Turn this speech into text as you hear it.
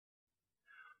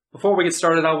Before we get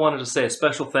started, I wanted to say a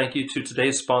special thank you to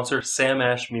today's sponsor, Sam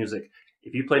Ash Music.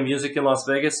 If you play music in Las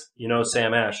Vegas, you know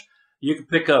Sam Ash. You can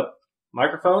pick up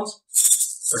microphones,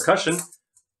 percussion,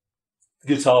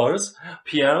 guitars,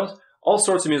 pianos, all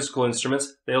sorts of musical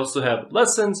instruments. They also have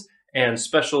lessons and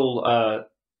special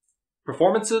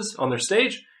performances on their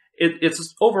stage.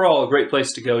 It's overall a great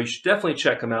place to go. You should definitely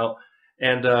check them out.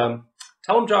 And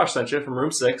tell them Josh sent you from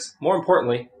Room 6. More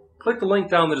importantly, click the link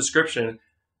down in the description.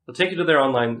 It'll take you to their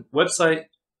online website.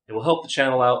 It will help the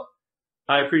channel out.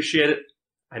 I appreciate it.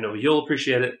 I know you'll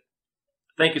appreciate it.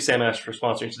 Thank you, Sam Ash, for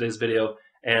sponsoring today's video.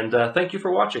 And thank you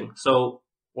for watching. So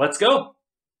let's go.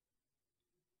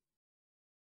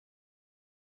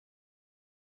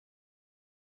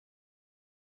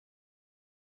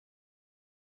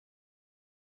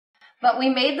 But we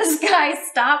made this guy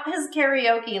stop his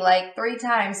karaoke like 3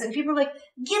 times. And people are like,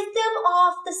 get them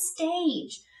off the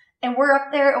stage. And we're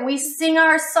up there and we sing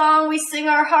our song, we sing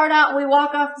our heart out, and we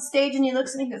walk off the stage and he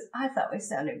looks at me and goes, I thought we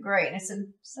sounded great. And I said,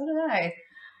 so did I.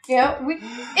 You know,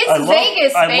 it's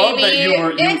Vegas,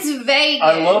 baby. It's Vegas.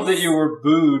 I love that you were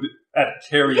booed at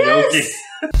karaoke. Yes.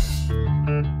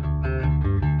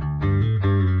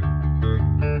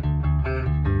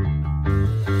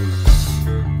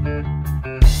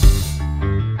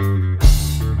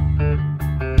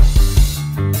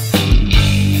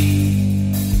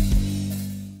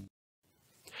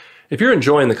 If you're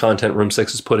enjoying the content Room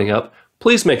 6 is putting up,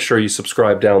 please make sure you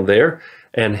subscribe down there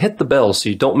and hit the bell so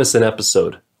you don't miss an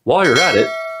episode. While you're at it,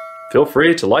 feel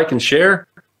free to like and share.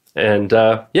 And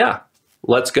yeah,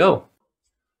 let's go.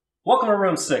 Welcome to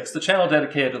Room 6, the channel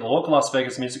dedicated to the local Las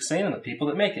Vegas music scene and the people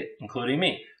that make it, including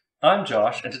me. I'm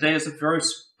Josh, and today is a very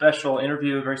special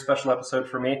interview, a very special episode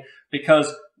for me,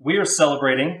 because we are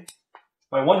celebrating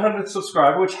my 100th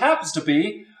subscriber, which happens to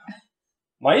be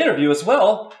my interview as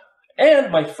well.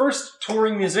 And my first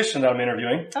touring musician that I'm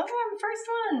interviewing. Oh, I'm the first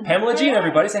one. Pamela Jean,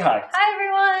 everybody. Say hi. Hi,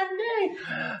 everyone.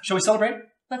 Yay. Shall we celebrate?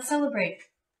 Let's celebrate.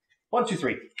 1, 2,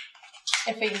 3.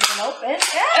 If we can open.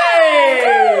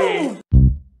 Hey! Woo!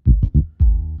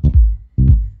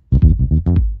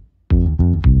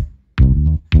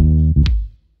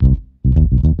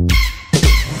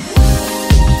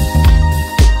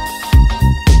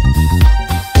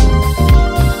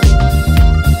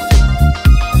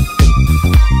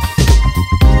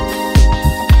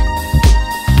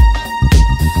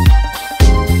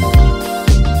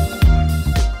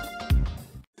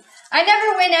 I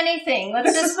never win anything.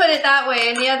 Let's just put it that way.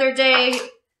 And the other day,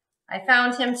 I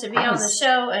found him to be on the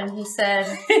show, and he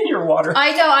said... Your water.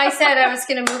 I know. I said I was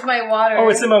going to move my water. Oh,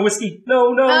 it's in my whiskey.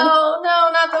 No, no. Oh, no,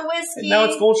 not the whiskey. And now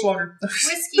it's Goldschlager.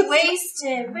 Whiskey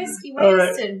wasted. Whiskey wasted. All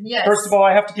right. Yes. First of all,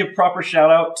 I have to give proper shout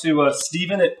out to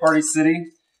Steven at Party City,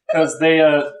 because they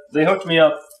hooked me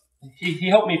up. He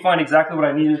helped me find exactly what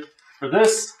I needed for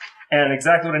this, and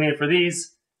exactly what I needed for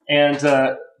these, and...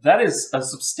 that is a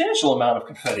substantial amount of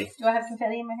confetti. Do I have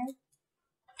confetti in my hair?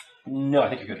 No, I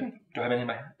think you're good. Okay. Do I have any in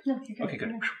my hair? No, you're good. Okay,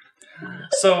 good.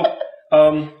 So,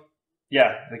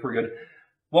 yeah, I think we're good.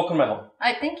 Welcome to my home.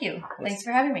 Thank you. Thanks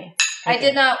for having me. I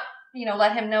did not,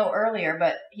 let him know earlier,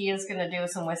 but he is going to do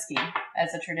some whiskey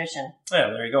as a tradition.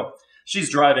 Yeah, there you go. She's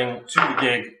driving to the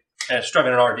gig, and she's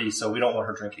driving an RV, so we don't want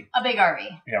her drinking. A big RV.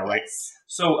 Yeah, right. Yes.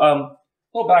 So, a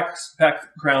little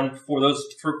background for those,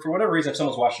 for whatever reason, if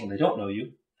someone's watching and they don't know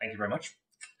you, thank you very much.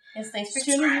 Yes, thanks for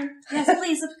tuning in. Yes,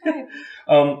 please subscribe.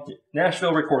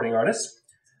 Nashville recording artist,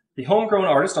 the homegrown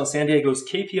artist on San Diego's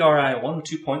KPRI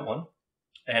 102.1,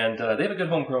 and they have a good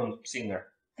homegrown scene there.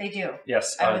 They do.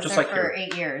 Yes, I was just there like for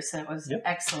 8 years, and it was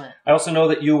excellent. I also know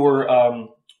that you were on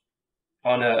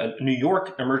a New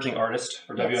York emerging artist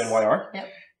for WNYR, Yep.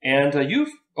 and you've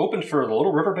opened for the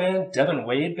Little River Band, Devin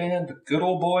Wade Band, the Good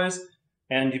Old Boys,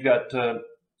 and you've got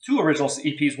 2 original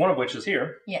EPs, one of which is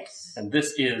here. Yes. And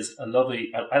this is a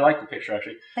lovely, I like the picture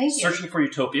actually. Thank you. Searching for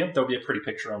Utopia. There'll be a pretty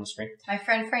picture on the screen. My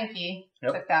friend Frankie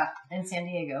took that in San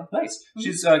Diego. Nice. Mm-hmm.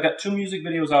 She's got 2 music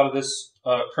videos out of this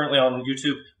currently on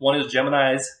YouTube. One is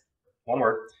Gemini's, one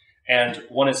word, and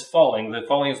one is Falling. The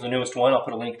Falling is the newest one. I'll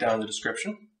put a link down in the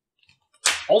description.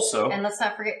 Also... And let's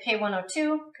not forget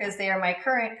K102, because they are my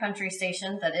current country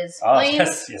station that is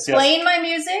playing my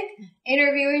music,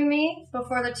 interviewing me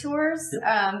before the tours,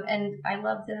 and I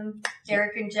love them.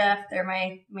 Derek and Jeff, they're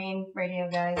my main radio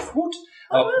guys.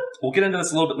 We'll get into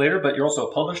this a little bit later, but you're also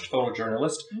a published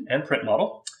photojournalist and print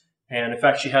model. And in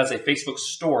fact, she has a Facebook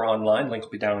store online, link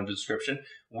will be down in the description,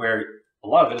 where a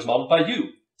lot of it is modeled by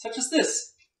you, such as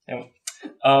this. And,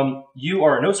 you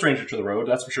are no stranger to the road,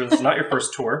 that's for sure. This is not your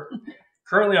first tour.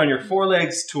 Currently on your 4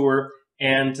 Legs tour,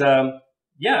 and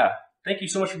yeah, thank you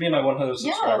so much for being my 100th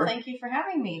subscriber. Yeah, well, thank you for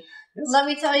having me. Yes. Let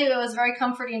me tell you, it was very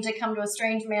comforting to come to a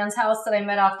strange man's house that I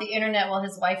met off the internet while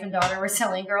his wife and daughter were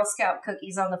selling Girl Scout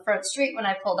cookies on the front street. When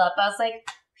I pulled up, I was like,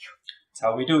 that's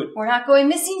how we do it. We're not going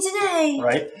missing today.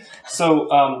 Right. So,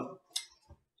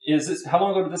 how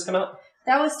long ago did this come out?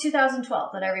 That was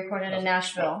 2012 that I recorded in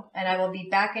Nashville. And I will be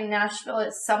back in Nashville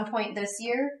at some point this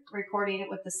year, recording it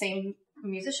with the same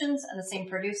musicians and the same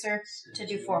producer to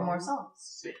do 4 more songs.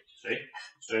 See?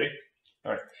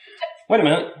 All right. Wait a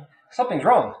minute. Something's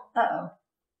wrong. Uh-oh.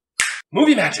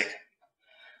 Movie magic.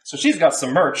 So she's got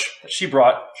some merch that she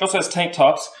brought. She also has tank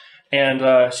tops.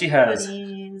 And she has...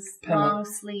 hoodies, long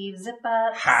sleeve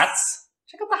zip-ups. Hats.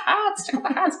 Check out the hats.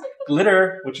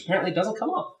 Glitter, which apparently doesn't come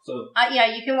off. So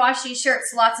yeah, you can wash these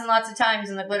shirts lots and lots of times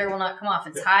and the glitter will not come off.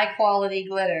 It's high quality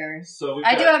glitter. So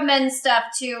I do have men's stuff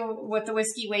too with the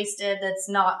Whiskey Wasted that's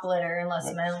not glitter unless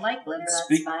men like glitter.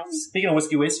 That's fine. Speaking of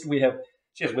Whiskey Wasted,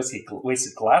 she has Whiskey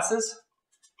Wasted glasses,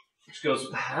 which goes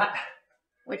with the hat.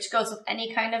 Which goes with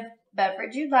any kind of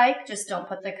beverage you like. Just don't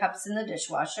put the cups in the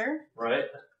dishwasher. Right.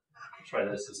 I'll try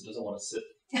this because it doesn't want to sit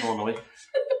normally.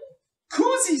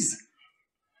 Koozies!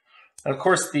 And of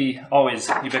course, the always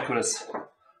ubiquitous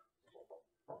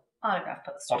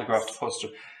autographed poster.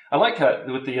 I like that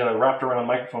with the wrapped around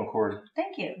microphone cord.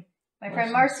 Thank you. My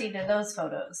friend Marcy did those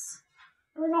photos.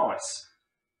 Very nice.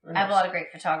 I have a lot of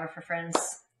great photographer friends.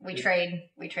 We trade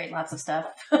lots of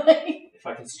stuff. If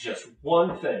I can suggest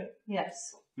one thing.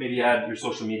 Yes. Maybe add your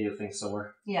social media thing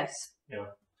somewhere. Yes. Yeah.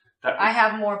 I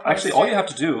have more posters. Actually, all you have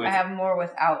to do... I have more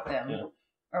without them. Yeah.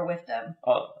 Or with them. I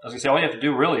was going to say, all you have to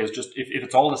do really is just, if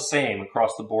it's all the same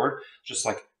across the board, just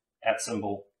like @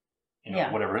 symbol,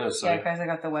 whatever it is. So yeah, guys, I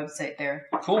got the website there.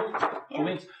 Cool. Cool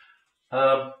beans.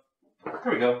 Here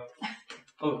we go.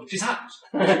 Oh, she's hot.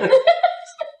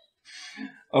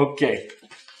 Okay.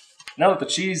 Now that the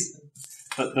cheese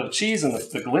and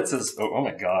the glitz is, oh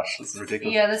my gosh, this is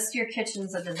ridiculous. Yeah, your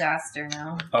kitchen's a disaster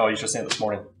now. Oh, you should have seen it this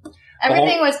morning.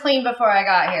 Everything was clean before I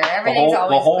got here. Everything's always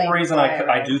clean. The whole clean reason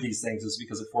I do these things is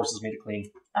because it forces me to clean.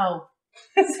 Oh.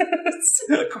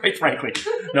 Quite frankly.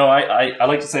 No, I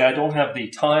like to say I don't have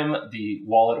the time, the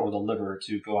wallet, or the liver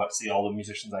to go out and see all the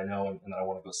musicians I know and I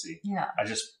want to go see. Yeah. I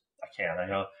can't.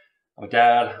 I'm a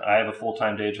dad. I have a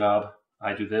full-time day job.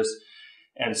 I do this.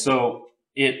 And so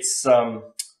it's... I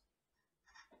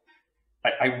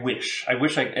wish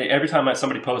every time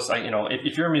somebody posts,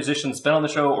 if you're a musician that's been on the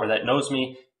show or that knows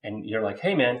me, and you're like,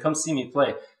 hey man, come see me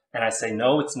play. And I say,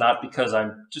 no, it's not because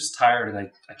I'm just tired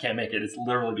and I can't make it. It's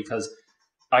literally because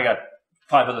I got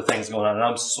 5 other things going on and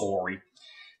I'm sorry.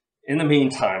 In the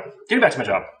meantime, getting back to my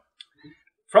job.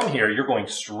 From here, you're going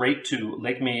straight to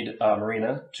Lake Mead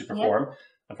Marina to perform. Yep.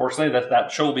 Unfortunately,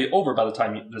 that show will be over by the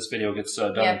time this video gets done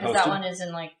and posted. Yeah, because that one is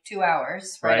in like 2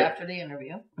 hours right after the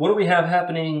interview. What do we have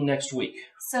happening next week?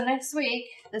 So next week,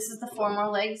 this is the 4 More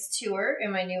Legs tour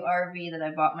in my new RV that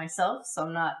I bought myself. So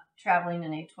I'm not traveling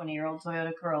in a 20-year-old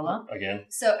Toyota Corolla. Again.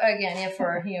 So again,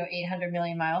 for 800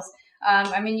 million miles.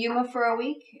 I'm in Yuma for a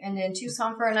week, and then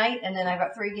Tucson for a night, and then I've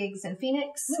got 3 gigs in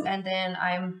Phoenix, and then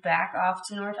I'm back off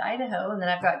to North Idaho, and then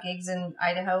I've got gigs in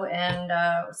Idaho and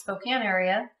Spokane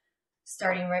area.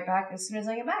 Starting right back as soon as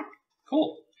I get back.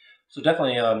 Cool. So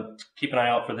definitely keep an eye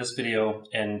out for this video,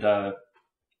 and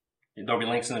there'll be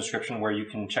links in the description where you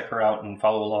can check her out and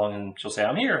follow along, and she'll say,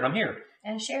 I'm here, and I'm here.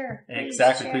 And share. Please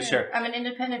share. I'm an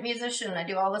independent musician. I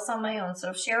do all this on my own,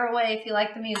 so share away if you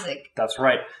like the music. That's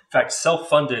right. In fact,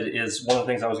 self-funded is one of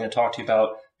the things I was going to talk to you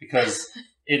about, because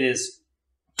it's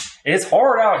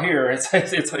hard out here.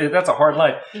 That's a hard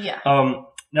life. Yeah.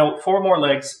 Now, 4 More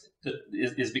Legs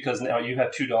is because now you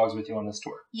have 2 dogs with you on this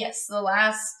tour. Yes, the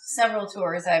last several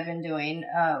tours I've been doing.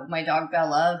 My dog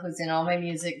Bella, who's in all my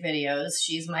music videos,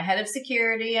 she's my head of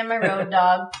security and my road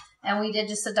dog. And we did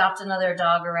just adopt another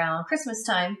dog around Christmas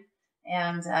time,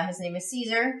 and his name is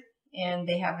Caesar. And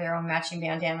they have their own matching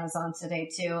bandanas on today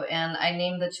too. And I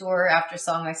named the tour after a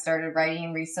song I started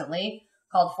writing recently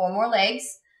called 4 More Legs,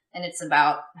 and it's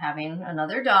about having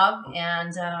another dog.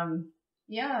 And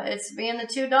yeah, it's being the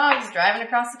 2 dogs driving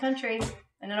across the country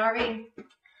in an RV.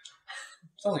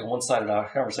 Sounds like a one-sided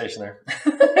conversation there.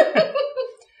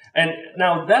 And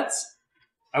now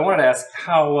I wanted to ask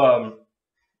how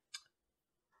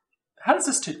does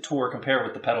this tour compare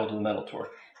with the Pedal to the Metal tour?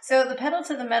 So the Pedal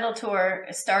to the Metal tour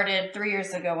started 3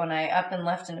 years ago when I up and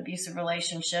left an abusive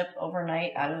relationship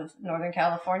overnight out of Northern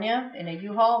California in a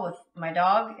U-Haul with my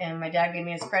dog. And my dad gave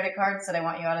me his credit card, said, I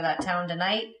want you out of that town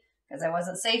tonight, because I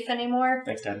wasn't safe anymore.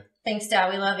 Thanks, Dad. Thanks,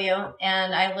 Dad. We love you.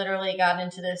 And I literally got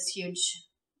into this huge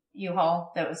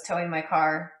U-Haul that was towing my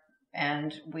car,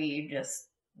 and we just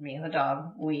me and the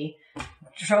dog, we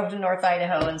drove to North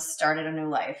Idaho and started a new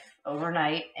life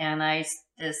overnight. And I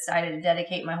decided to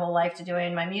dedicate my whole life to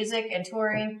doing my music and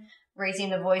touring, raising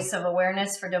the voice of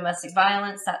awareness for domestic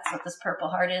violence. That's what this Purple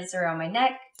Heart is around my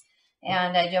neck.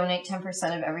 And I donate 10%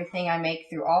 of everything I make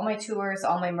through all my tours,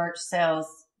 all my merch sales,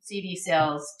 CD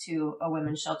sales to a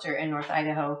women's shelter in North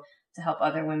Idaho to help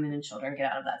other women and children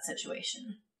get out of that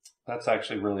situation. That's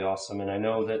actually really awesome. And I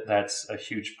know that that's a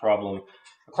huge problem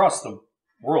across the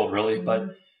world, really. Mm-hmm.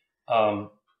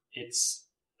 But it's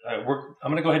I'm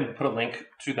going to go ahead and put a link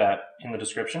to that in the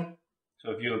description.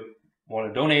 So if you want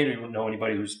to donate or you know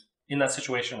anybody who's in that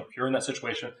situation, or if you're in that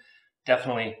situation,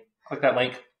 definitely click that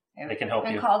link. They can help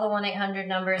you. And call the 1-800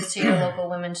 numbers to your local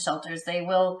women's shelters. They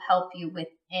will help you with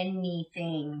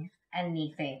anything.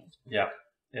 Anything. Yeah.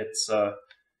 It's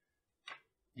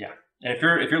yeah. And if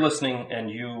you're listening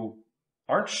and you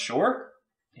aren't sure,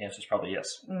 the answer is probably yes.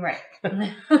 Right.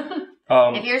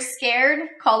 If you're scared,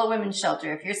 call a women's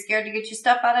shelter. If you're scared to get your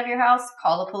stuff out of your house,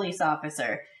 call a police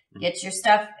officer. Get your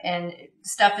stuff, and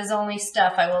stuff is only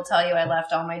stuff. I will tell you, I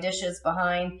left all my dishes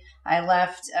behind. I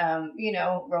left,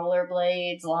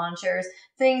 rollerblades, lawn chairs,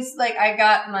 things like I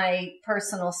got my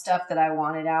personal stuff that I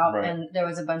wanted out, right. And there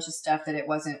was a bunch of stuff that it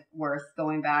wasn't worth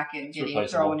going back and getting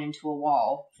thrown into a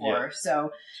wall for. Yeah.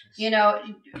 So,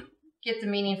 get the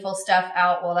meaningful stuff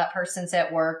out while that person's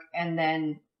at work, and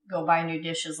then go buy new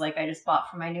dishes like I just bought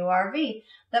for my new RV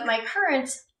that my current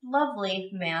lovely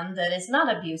man that is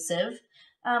not abusive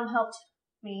helped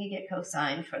me get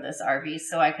co-signed for this RV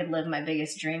so I could live my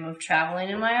biggest dream of traveling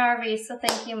in my RV. So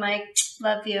thank you, Mike.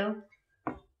 Love you.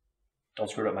 Don't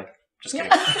screw it up, Mike. Just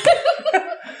kidding.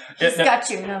 Just got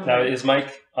your number. Now, is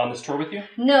Mike on this tour with you?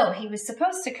 No, he was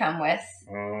supposed to come with.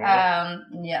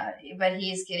 But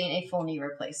he's getting a full knee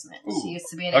replacement. Ooh. He used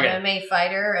to be an MMA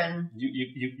fighter, and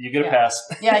you get a pass.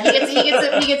 Yeah, he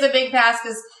gets a big pass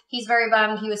because he's very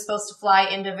bummed. He was supposed to fly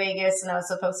into Vegas, and I was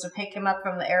supposed to pick him up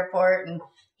from the airport, and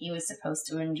he was supposed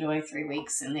to enjoy 3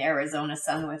 weeks in the Arizona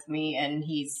sun with me, and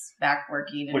he's back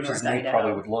working in North Idaho. Which his knee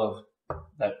probably would love.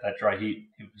 That dry heat,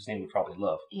 his knee would probably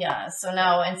love. Yeah, so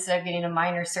now instead of getting a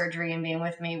minor surgery and being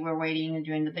with me, we're waiting and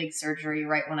doing the big surgery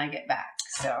right when I get back.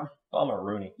 So I'm a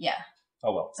Rooney. Yeah.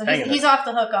 Oh well. So he's off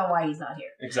the hook on why he's not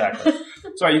here. Exactly.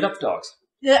 Sorry, you got the dogs.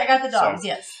 Yeah, I got the dogs. So,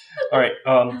 yes. All right.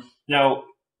 Now,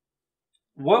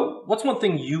 what's one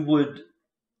thing you would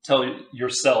tell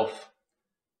yourself?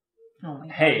 Oh my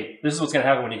God. Hey, this is what's going to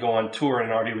happen when you go on tour in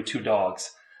an RV with 2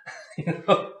 dogs.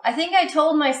 I think I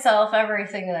told myself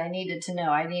everything that I needed to know.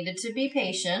 I needed to be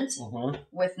patient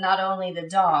with not only the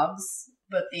dogs,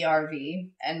 but the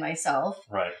RV and myself.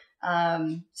 Right.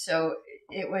 So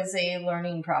it was a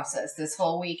learning process this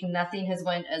whole week. Nothing has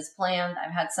went as planned.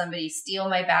 I've had somebody steal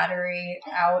my battery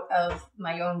out of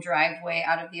my own driveway,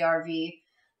 out of the RV.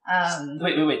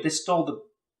 Wait. They stole the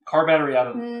car battery out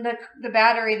of the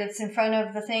battery that's in front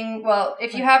of the thing. Well,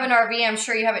 if you have an RV, I'm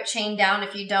sure you have it chained down.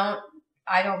 If you don't,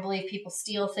 I don't believe people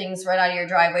steal things right out of your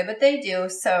driveway, but they do.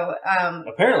 So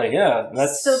apparently, yeah.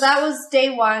 So that was day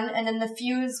 1, and then the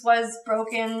fuse was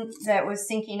broken that was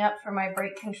syncing up for my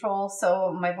brake control.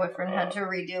 So my boyfriend had to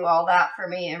redo all that for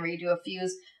me and redo a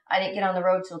fuse. I didn't get on the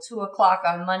road till 2:00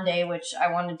 on Monday, which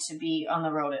I wanted to be on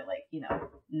the road at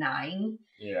 9.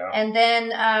 Yeah. And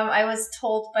then I was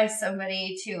told by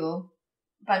somebody to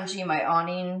bungee my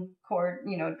awning cord,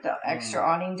 the extra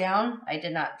awning down. I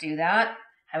did not do that.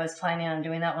 I was planning on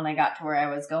doing that when I got to where I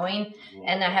was going.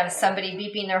 And I have somebody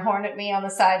beeping their horn at me on the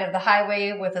side of the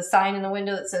highway with a sign in the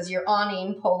window that says, "Your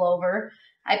awning, pull over."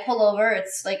 I pull over.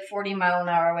 It's like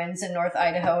 40-mile-an-hour winds in North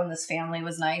Idaho, and this family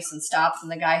was nice and stopped,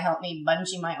 and the guy helped me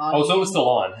bungee my awning. Oh, so it was still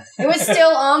on. It was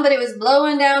still on, but it was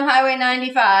blowing down Highway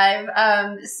 95.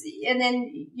 And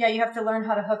then, you have to learn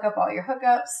how to hook up all your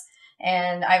hookups.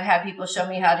 And I've had people show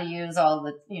me how to use all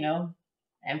the,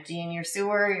 emptying your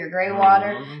sewer, your gray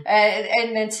water.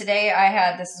 And then today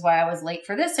this is why I was late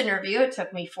for this interview. It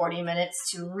took me 40 minutes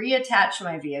to reattach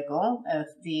my vehicle of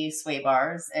the sway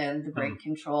bars and the brake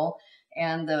control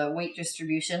and the weight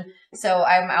distribution. So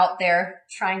I'm out there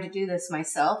trying to do this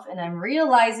myself, and I'm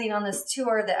realizing on this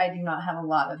tour that I do not have a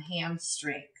lot of hand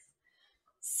strength.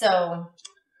 So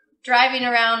driving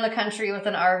around the country with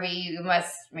an RV, you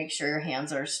must make sure your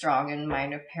hands are strong, and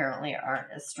mine apparently aren't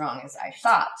as strong as I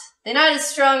thought. They're not as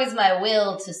strong as my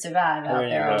will to survive out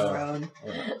there on the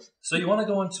road. So you want to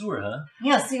go on tour, huh?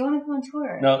 Yeah, so you want to go on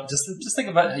tour. No, just think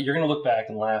about it. You're going to look back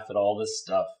and laugh at all this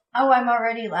stuff. Oh, I'm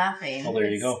already laughing. Oh, there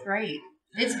you go. It's great.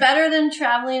 It's better than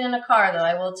traveling in a car, though,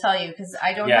 I will tell you, because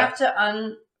I don't have to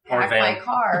unpack my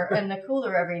car in the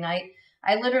cooler every night.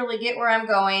 I literally get where I'm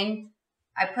going.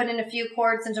 I put in a few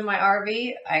cords into my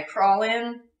RV, I crawl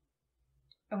in,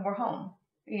 and we're home.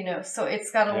 You know, so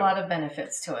it's got a lot of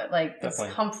benefits to it. Like, it's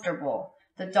comfortable.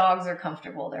 The dogs are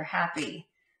comfortable. They're happy.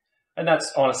 And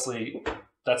that's honestly,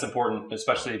 that's important,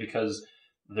 especially because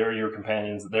they're your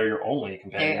companions. They're your only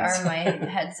companions. They are my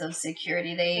heads of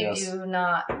security. They do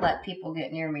not let people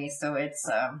get near me. So it's,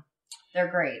 they're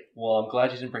great. Well, I'm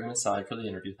glad you didn't bring them inside for the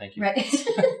interview. Thank you. Right.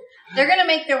 They're going to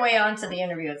make their way onto the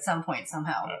interview at some point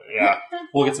somehow. Yeah.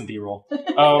 We'll get some B-roll.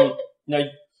 Now,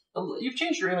 you've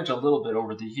changed your image a little bit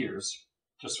over the years.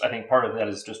 Just, I think part of that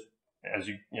is just as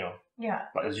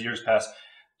as years pass.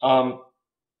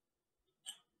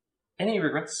 Any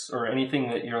regrets or anything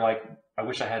that you're like, I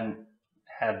wish I hadn't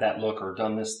had that look or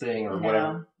done this thing or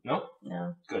whatever? No?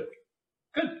 No. Good.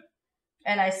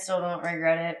 And I still don't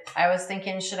regret it. I was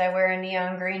thinking, should I wear a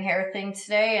neon green hair thing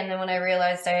today? And then when I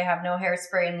realized I have no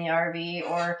hairspray in the RV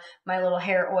or my little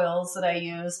hair oils that I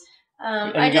use,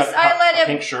 I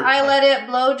let it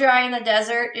blow dry in the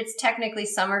desert. It's technically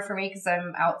summer for me because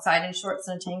I'm outside in shorts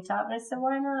and a tank top. And I said,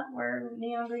 why not wear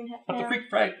neon green hair? Let the freak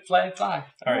flag fly.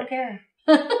 All right. I don't care.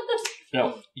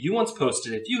 Now, you once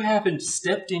posted, if you haven't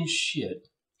stepped in shit,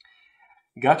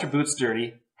 got your boots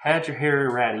dirty, had your hair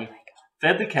ratty,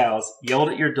 fed the cows, yelled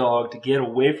at your dog to get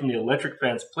away from the electric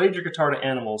fence, played your guitar to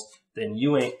animals, then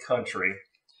you ain't country.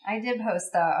 I did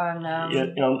post that on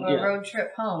a road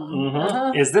trip home.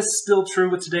 Mm-hmm. Is this still true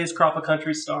with today's crop of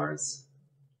country stars?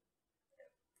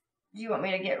 Do you want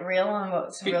me to get real on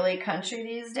what's really country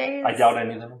these days? I doubt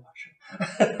any of them are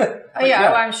watching.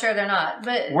 Well, I'm sure they're not.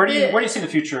 But where do you see the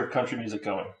future of country music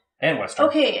going? And Western?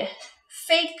 Okay,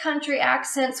 fake country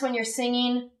accents when you're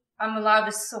singing. I'm allowed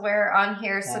to swear on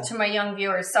here, so to my young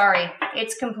viewers, sorry,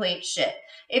 it's complete shit.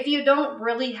 If you don't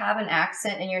really have an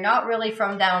accent and you're not really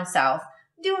from down south,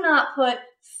 do not put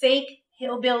fake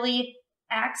hillbilly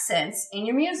accents in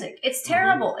your music. It's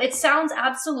terrible. It sounds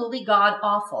absolutely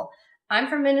god-awful. I'm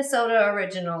from Minnesota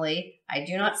originally. I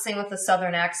do not sing with a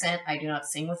southern accent. I do not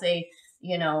sing with a,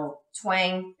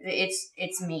 twang.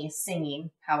 It's me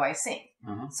singing how I sing.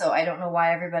 So I don't know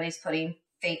why everybody's putting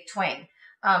fake twang.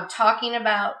 Talking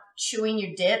about chewing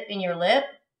your dip in your lip,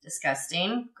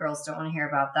 disgusting. Girls don't want to hear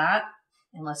about that.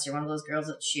 Unless you're one of those girls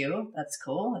that chew. That's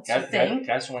cool. That's your thing.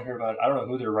 Guys don't want to hear about it. I don't know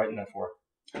who they're writing that for.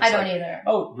 I don't either.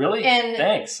 Oh, really? And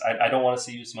thanks. I don't want to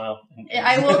see you smile.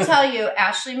 I will tell you,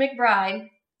 Ashley McBride,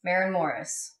 Maren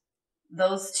Morris.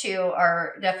 Those two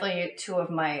are definitely two of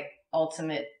my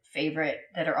ultimate favorite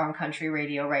that are on country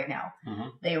radio right now.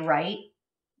 They write.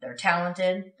 They're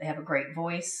talented. They have a great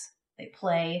voice. They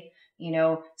play.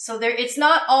 So it's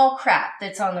not all crap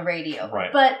that's on the radio.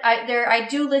 Right. But I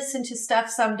do listen to stuff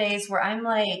some days where I'm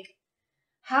like,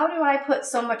 how do I put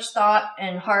so much thought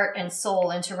and heart and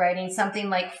soul into writing something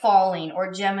like Falling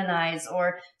or Gemini's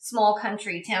or Small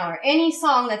Country Town or any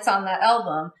song that's on that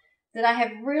album that I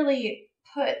have really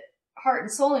put heart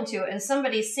and soul into, and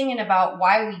somebody's singing about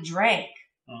why we drank.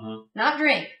 Not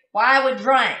drink. Why we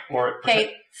drank.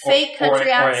 Fake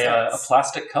country accents. Or a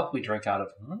plastic cup we drink out of.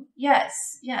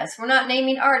 Yes. We're not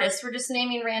naming artists. We're just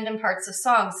naming random parts of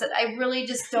songs that I really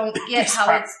just don't get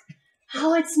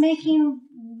how it's making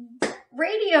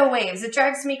radio waves. It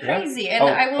drives me crazy. And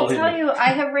I will tell you,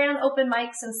 I have ran open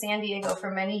mics in San Diego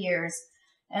for many years,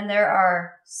 and there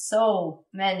are so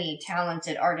many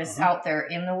talented artists out there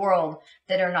in the world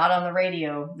that are not on the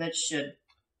radio that should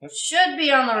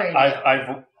be on the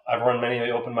radio. I've run many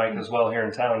open mic as well here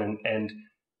in town, and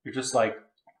you're just like,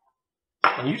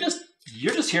 and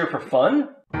you're just here for fun.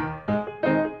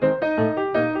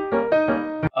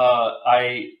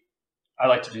 I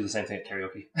like to do the same thing at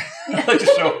karaoke.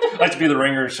 I like to be the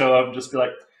ringer and show up and just be like,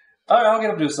 all right, I'll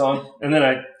get up and do a song, and then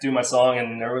I do my song,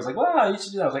 and everyone's like, wow, you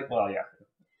should do that. I was like, well, yeah,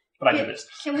 but I do this.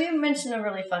 Can we mention a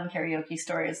really fun karaoke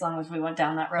story as long as we went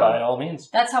down that road? By all means.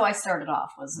 That's how I started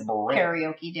off, was a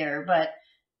karaoke dare, but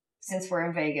since we're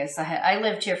in Vegas, I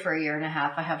lived here for 1.5 years.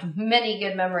 I have many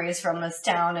good memories from this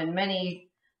town and many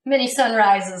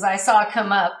sunrises I saw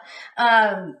come up.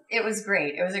 It was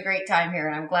great. It was a great time here,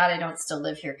 and I'm glad I don't still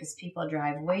live here because people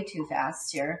drive way too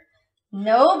fast here.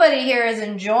 Nobody here is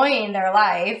enjoying their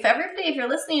life. Everybody, if you're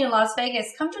listening in Las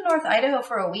Vegas, come to North Idaho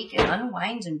for a week and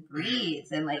unwind and breathe.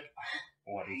 And what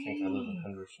do you think? I live in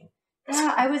Henderson.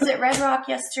 Yeah, I was at Red Rock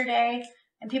yesterday,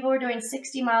 and people were doing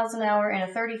 60 miles an hour in a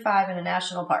 35 in a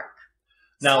national park.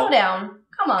 Slow down.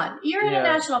 Come on. You're in a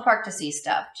national park to see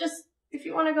stuff. Just, if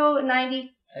you want to go at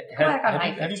 90, go back on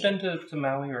I-50. Have you been to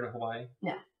Maui or to Hawaii?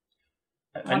 No.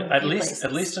 At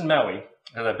least in Maui,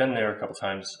 because I've been there a couple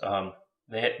times,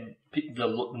 the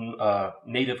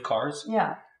native cars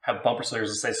have bumper stickers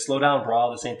that say, slow down,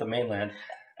 brah, this ain't the mainland.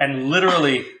 And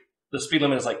literally, the speed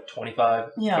limit is like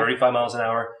 25, 35 miles an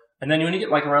hour. And then when you get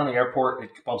around the airport, it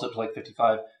bumps up to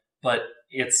 55. But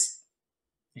it's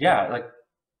yeah, like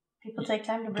People take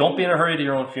time to breathe. don't be in a hurry to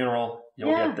your own funeral.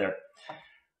 You'll get there.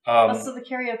 Also, the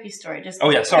karaoke story. Just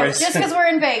sorry. Just because we're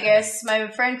in Vegas,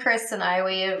 my friend Chris and I,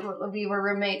 we were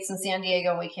roommates in San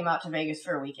Diego, and we came out to Vegas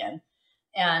for a weekend.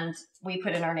 And we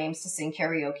put in our names to sing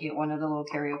karaoke at one of the little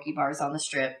karaoke bars on the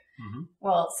Strip. Mm-hmm.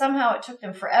 Well, somehow it took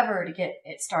them forever to get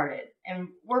it started. And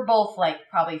we're both like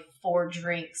probably 4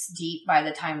 drinks deep by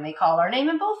the time they call our name,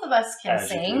 and both of us can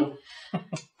sing.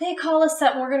 They call us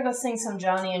up, and we're going to go sing some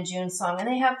Johnny and June song, and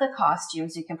they have the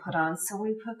costumes you can put on. So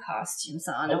we put costumes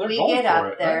on, and we get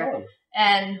up there,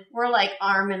 and we're like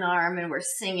arm in arm, and we're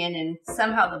singing, and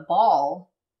somehow the ball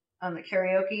on the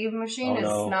karaoke machine is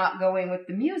not going with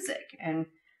the music. And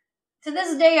to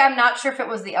this day, I'm not sure if it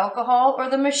was the alcohol or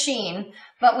the machine,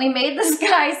 but we made this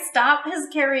guy stop his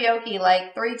karaoke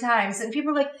like 3 times, and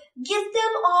people were like, get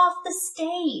them off the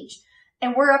stage.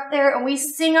 And we're up there, and we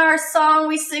sing our song,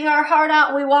 we sing our heart out,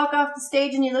 and we walk off the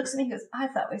stage, and he looks at me and goes, I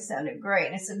thought we sounded great.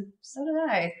 And I said, so did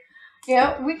I. You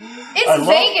know, it's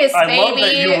Vegas,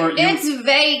 baby. It's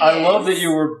Vegas. I love that you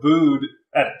were booed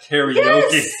at karaoke.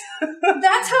 Yes.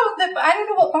 That's how I don't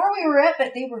know what bar we were at,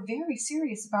 but they were very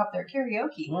serious about their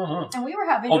karaoke. Mm-hmm. And we were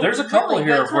having there's a couple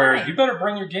really here where you better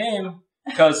bring your game,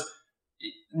 because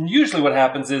usually what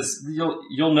happens is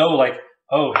you'll know, like,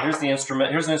 oh, here's the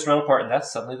instrumental part, and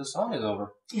that's suddenly the song is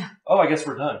over. Yeah. Oh, I guess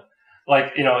we're done.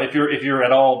 Like, you know, if you're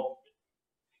at all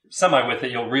semi with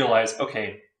it, you'll realize,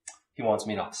 okay, he wants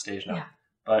me off the stage now. Yeah.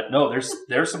 But no,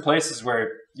 there's some places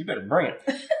where you better bring it.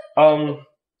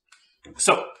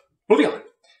 So, moving on.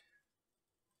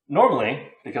 Normally,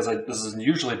 because this is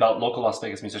usually about local Las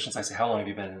Vegas musicians, I say, how long have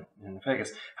you been in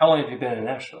Vegas? How long have you been in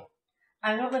Nashville?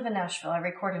 I don't live in Nashville. I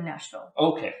record in Nashville.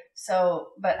 Okay. So,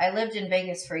 but I lived in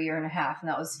Vegas for 1.5 years, and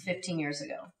that was 15 years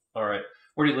ago. All right.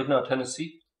 Where do you live now?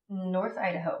 Tennessee? North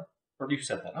Idaho. Or you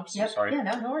said that? I'm so sorry.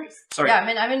 Yeah, no worries. Sorry. Yeah,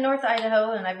 I'm in North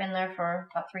Idaho, and I've been there for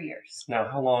about 3 years. Now,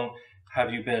 how long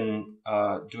have you been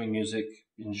doing music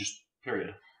in just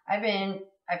period?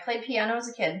 I played piano as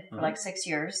a kid for like 6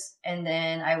 years, and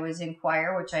then I was in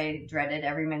choir, which I dreaded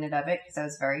every minute of it because I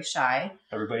was very shy.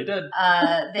 Everybody did.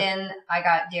 Then I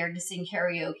got dared to sing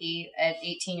karaoke at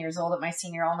 18 years old at my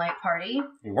senior all-night party.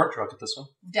 You weren't drunk at this one.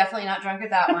 Definitely not drunk at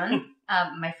that one.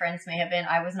 My friends may have been.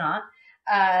 I was not.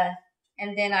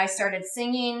 And then I started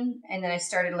singing, and then I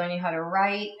started learning how to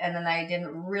write, and then I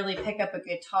didn't really pick up a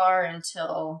guitar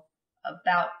until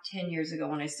about 10 years ago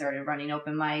when I started running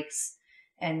open mics.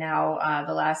 And now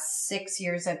the last 6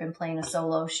 years I've been playing a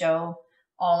solo show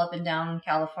all up and down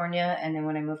California. And then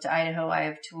when I moved to Idaho, I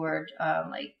have toured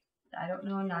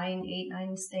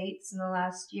 9 states in the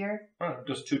last year. Oh,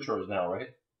 just 2 tours now, right?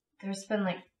 There's been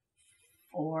like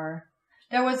 4.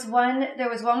 There was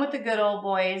one with the Good Old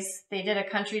Boys. They did a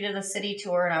Country to the City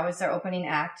tour, and I was their opening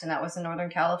act, and that was in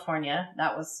Northern California.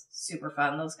 That was super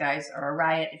fun. Those guys are a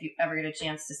riot if you ever get a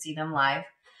chance to see them live.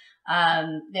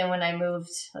 Then when I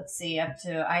moved, up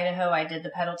to Idaho, I did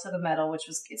the Pedal to the Metal,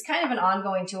 it's kind of an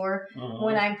ongoing tour. Mm-hmm.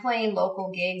 When I'm playing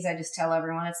local gigs, I just tell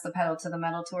everyone it's the Pedal to the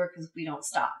Metal tour because we don't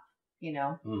stop, you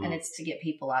know, and it's to get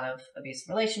people out of abusive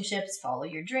relationships, follow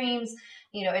your dreams.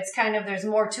 You know, it's kind of, there's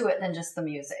more to it than just the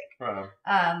music. Right.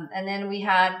 And then we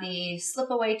had the Slip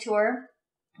Away tour,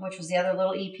 which was the other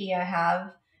little EP I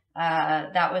have.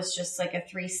 That was just like a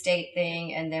 3-state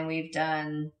thing. And then we've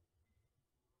done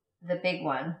the big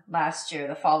one last year,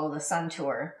 the Follow the Sun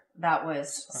tour. That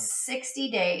was 60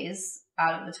 days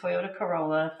out of the Toyota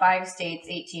Corolla, 5 states,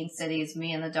 18 cities,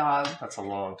 me and the dog. That's a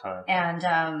long time.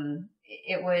 And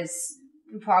it was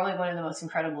probably one of the most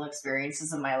incredible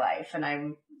experiences of my life. And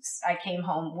I came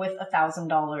home with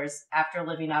 $1,000 after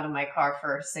living out of my car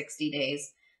for 60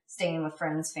 days, staying with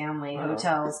friends, family,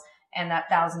 hotels. And that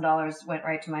 $1,000 went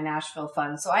right to my Nashville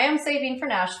fund. So I am saving for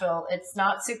Nashville. It's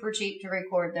not super cheap to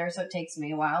record there, so it takes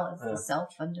me a while as a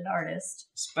self-funded artist.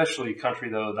 Especially country,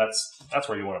 though. That's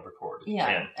where you want to record.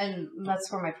 Yeah, and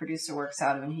that's where my producer works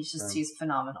out of, and he's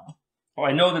phenomenal. Well,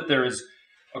 I know that there is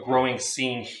a growing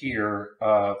scene here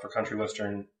for country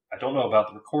western. I don't know about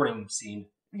the recording scene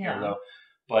here, though,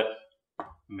 but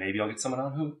maybe I'll get someone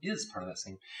on who is part of that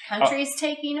scene. Country's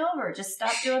taking over. Just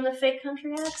stop doing the fake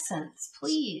country accents,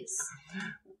 please.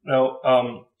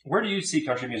 Now, where do you see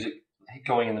country music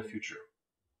going in the future?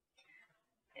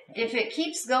 If it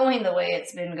keeps going the way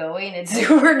it's been going,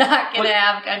 we're not going to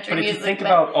have country music. But if you think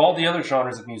about all the other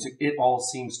genres of music, it all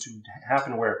seems to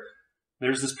happen where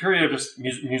there's this period of just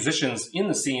musicians in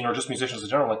the scene, or just musicians in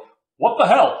general, like, what the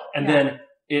hell? And then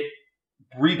it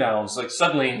rebounds. Like,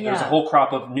 suddenly there's a whole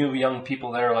crop of new young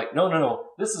people that are like, no,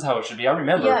 this is how it should be. I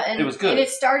remember it was good. And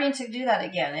it's starting to do that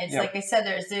again. It's like I said,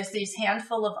 there's these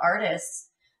handful of artists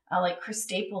like Chris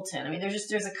Stapleton. I mean,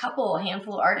 there's a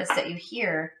handful of artists that you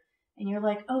hear and you're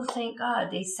like, oh, thank God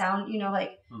they sound,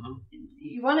 like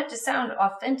you want it to sound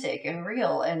authentic and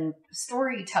real and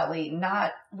storytelling,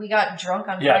 not we got drunk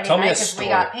on Friday night because we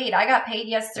got paid. I got paid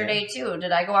yesterday too.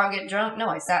 Did I go out and get drunk? No,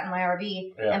 I sat in my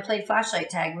RV and played flashlight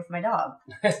tag with my dog.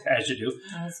 As you do.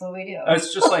 That's what we do.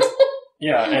 It's just like,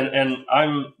 and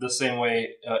I'm the same way,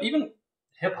 even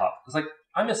hip hop. It's like,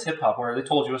 I miss hip hop where they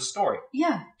told you a story.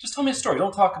 Yeah. Just tell me a story.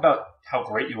 Don't talk about how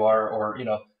great you are or,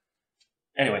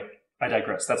 Anyway, I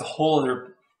digress. That's a whole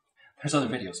other... There's other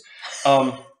videos.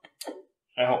 How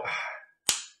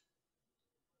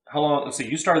long... Let's see.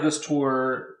 You started this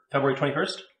tour February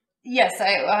 21st? Yes.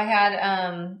 I had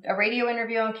a radio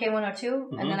interview on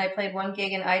K102, and then I played one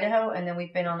gig in Idaho, and then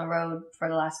we've been on the road for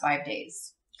the last 5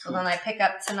 days. So then I pick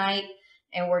up tonight,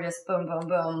 and we're just boom, boom,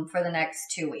 boom for the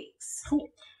next 2 weeks. Cool.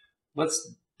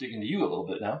 Let's dig into you a little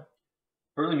bit now.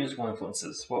 Early musical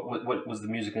influences. What was the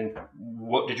music in?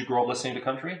 What did you grow up listening to?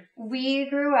 Country? We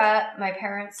grew up. My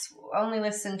parents only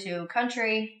listened to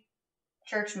country,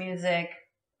 church music.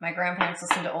 My grandparents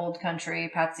listened to old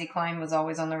country. Patsy Cline was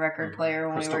always on the record player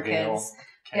when Crystal we were Gale, kids.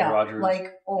 Kenny Rogers.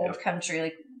 Like old country,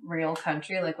 like real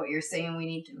country, like what you're saying. We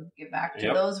need to get back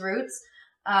to those roots.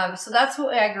 So that's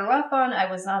what I grew up on.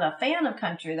 I was not a fan of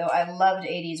country, though. I loved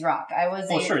 80s rock.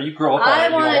 Sure, you grew up on it. I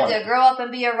wanted to grow up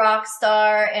and be a rock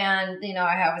star, and,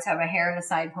 I always have my hair in a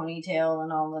side ponytail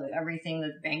and everything,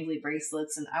 the bangly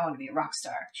bracelets, and I wanted to be a rock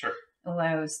star. Sure. And when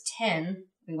I was 10,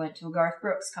 we went to a Garth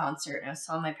Brooks concert, and I was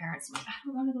telling my parents, I'm like, I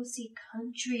don't want to go see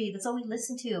country. That's all we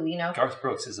listen to, Garth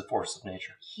Brooks is a force of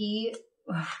nature. He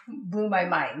blew my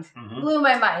mind. Blew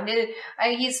my mind.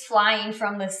 He's flying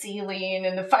from the ceiling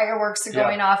and the fireworks are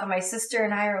going off, and my sister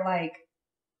and I are like,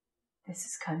 this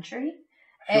is country?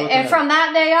 And from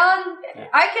that day on,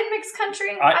 I can mix country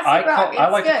and classic rock. I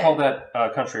like to call that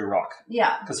country rock.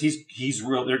 Yeah. Because he's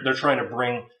real. They're trying to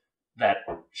bring that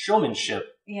showmanship.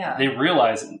 Yeah. They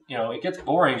realize, it gets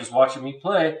boring just watching me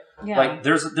play. Yeah. Like,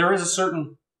 there is a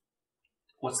certain,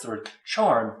 what's the word,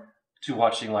 charm to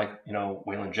watching, like,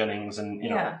 Waylon Jennings and,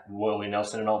 Willie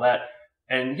Nelson and all that.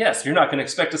 And yes, you're not going to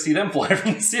expect to see them fly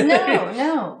from the ceiling.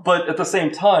 No. But at the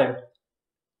same time,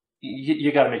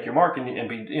 you got to make your mark and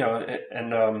be,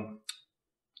 and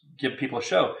give people a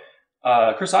show.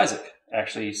 Chris Isaak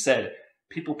actually said,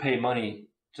 people pay money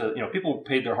to, people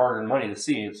paid their hard-earned money to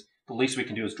see it. The least we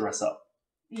can do is dress up.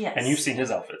 Yes. And you've seen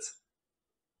his outfits.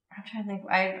 I'm trying to think.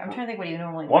 I'm trying to think what he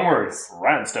normally One wears. word: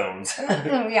 rhinestones.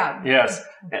 Yeah. Yes,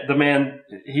 the man.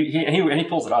 He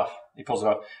pulls it off. He pulls it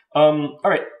off. All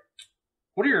right.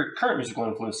 What are your current musical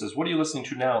influences? What are you listening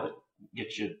to now that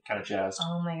gets you kind of jazzed?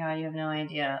 Oh my God, you have no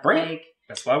idea.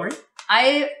 That's why we're here.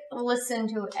 I listen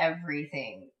to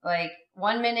everything. Like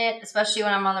 1 minute, especially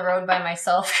when I'm on the road by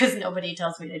myself, because nobody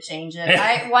tells me to change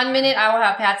it. 1 minute I will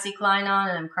have Patsy Cline on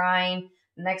and I'm crying.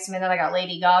 The next minute, I got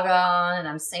Lady Gaga on, and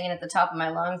I'm singing at the top of my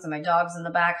lungs, and my dog's in the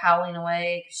back howling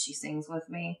away because she sings with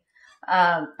me.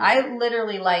 I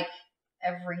literally like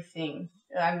everything.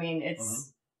 I mean,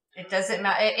 it doesn't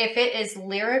matter. If it is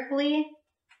lyrically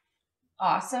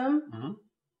awesome,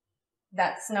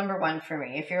 that's number one for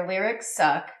me. If your lyrics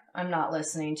suck, I'm not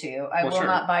listening to you. I will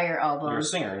not buy your album. You're a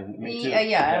singer, and me too.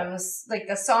 Yeah, I'm like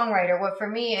the songwriter. What for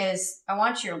me is, I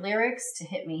want your lyrics to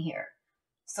hit me here.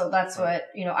 So that's what,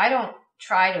 I don't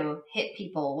try to hit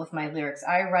people with my lyrics.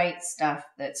 I write stuff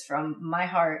that's from my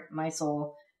heart, my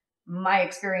soul, my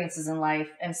experiences in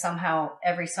life, and somehow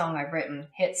every song I've written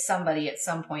hits somebody at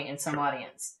some point in some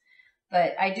audience.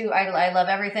 But I love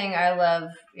everything. I love,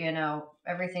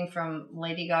 everything from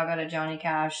Lady Gaga to Johnny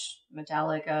Cash,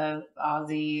 Metallica,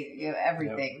 Ozzy,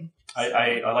 everything. Yep.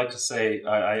 I like to say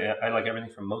I like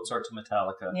everything from Mozart to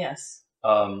Metallica. Yes.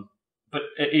 But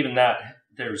even that,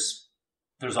 there's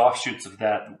offshoots of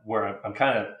that where I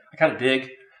kind of dig,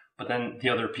 but then the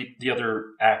other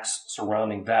acts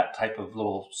surrounding that type of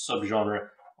little subgenre,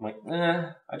 I'm like,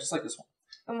 I just like this one.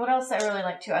 And what else I really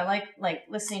like too? I like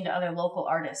listening to other local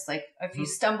artists. Like if you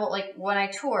stumble, like when I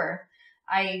tour,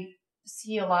 I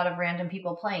see a lot of random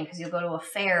people playing because you'll go to a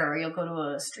fair or you'll go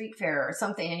to a street fair or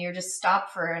something, and you're just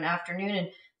stopped for an afternoon, and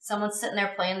someone's sitting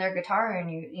there playing their guitar,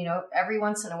 and you every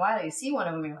once in a while you see one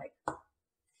of them, and you're like,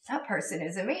 that person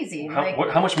is amazing.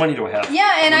 How much money do I have?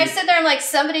 Yeah, and I sit there, I'm like,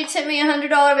 somebody tipped me $100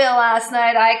 bill last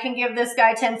night. I can give this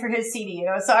guy 10 for his CD,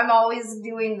 So I'm always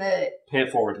doing the pay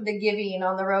it forward, the giving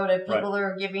on the road. If people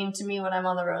are giving to me when I'm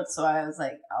on the road, so I was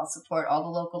like, I'll support all the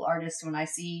local artists when I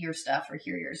see your stuff or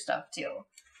hear your stuff too.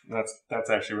 That's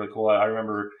actually really cool. I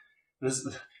remember this.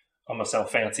 I'm gonna sound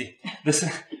fancy. This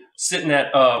sitting at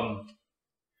a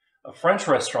French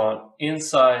restaurant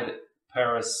inside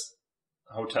Paris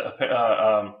hotel.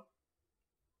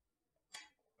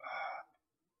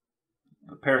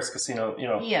 Paris casino, you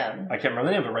know. Yeah. I can't remember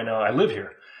the name of it right now. I live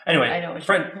here. Anyway, I know what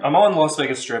I'm on the Las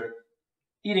Vegas Strip,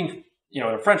 eating, you know,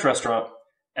 in a French restaurant,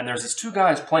 and there's these two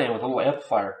guys playing with a little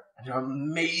amplifier, and they're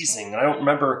amazing. And I don't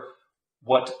remember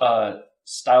what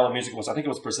style of music it was. I think it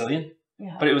was Brazilian,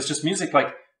 but it was just music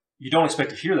like you don't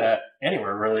expect to hear that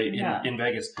anywhere really in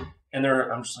Vegas. And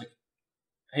I'm just like,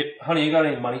 hey, honey, you got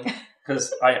any money?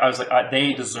 Because I was like,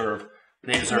 they deserve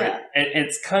it. And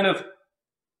it's kind of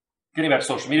getting back to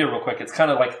social media real quick. It's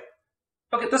kind of like,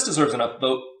 okay, this deserves an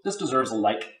upvote. This deserves a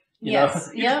like. You know,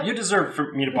 you deserve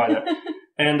for me to buy that.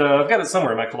 And I've got it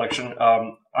somewhere in my collection.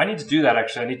 I need to do that,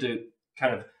 actually. I need to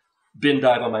kind of bin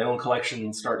dive on my own collection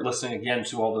and start listening again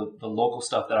to all the local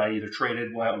stuff that I either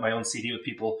traded my own CD with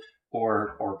people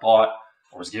or bought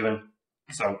or was given.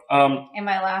 So, in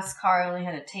my last car, I only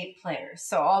had a tape player.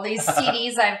 So all these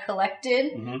CDs I've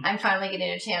collected, I'm finally getting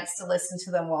a chance to listen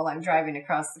to them while I'm driving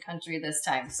across the country this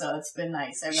time. So it's been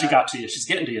nice. She got to you. She's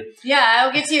getting to you. Yeah,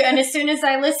 I'll get to you. And as soon as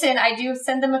I listen, I do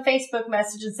send them a Facebook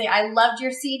message and say, I loved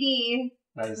your CD.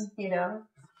 Nice. You know?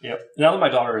 Yep. Now that my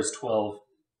daughter is 12,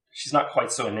 she's not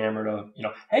quite so enamored of, you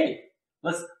know, hey,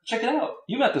 let's check it out.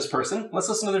 You met this person. Let's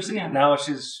listen to their CD. Yeah. Now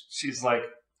she's like,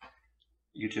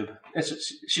 YouTube. It's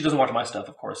just, she doesn't watch my stuff,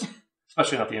 of course,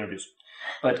 especially not the interviews.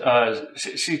 But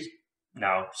she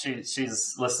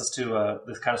listens to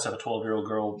this kind of stuff a 12-year-old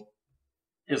girl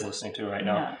is listening to right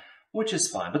now, which is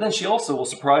fine. But then she also will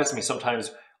surprise me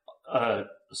sometimes. A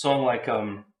song like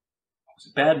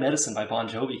 "Bad Medicine" by Bon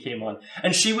Jovi came on,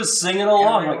 and she was singing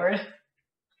along. Like,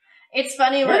 it's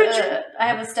funny. I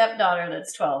have a stepdaughter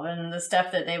that's 12, and the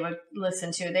stuff that they would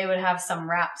listen to, they would have some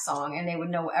rap song, and they would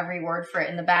know every word for it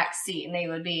in the back seat, and they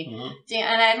would be.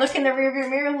 And I look in the rearview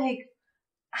mirror like,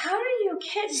 how do you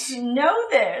kids know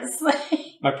this?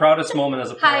 My proudest moment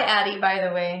as a parent. Hi, Addie, by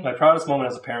the way. My proudest moment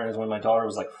as a parent is when my daughter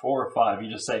was like 4 or 5. You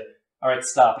just say, "All right,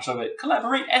 stop," and she'll be,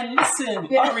 "Collaborate and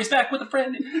listen." Ari's back with a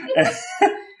friend.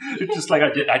 It's just like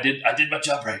I did my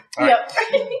job right. All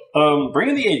right.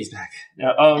 Bringing the 80s back.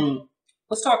 Now,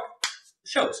 let's talk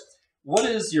shows. What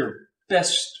is your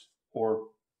best or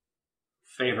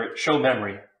favorite show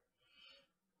memory?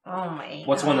 Oh my!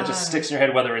 What's one that just sticks in your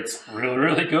head, whether it's really,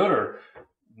 really good or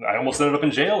I almost ended up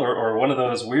in jail or one of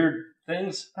those weird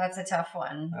things? That's a tough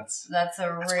one. That's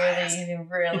a really,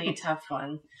 really tough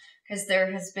one. Because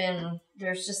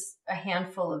there's just a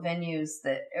handful of venues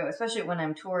that, especially when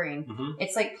I'm touring,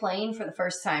 it's like playing for the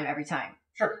first time every time.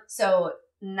 Sure. So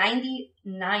 99%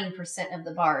 of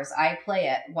the bars I play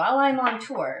at while I'm on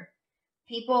tour,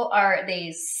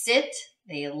 they sit,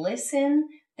 they listen,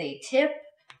 they tip,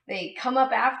 they come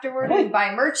up afterward and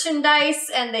buy merchandise,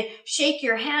 and they shake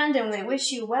your hand and they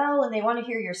wish you well, and they want to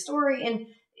hear your story. And,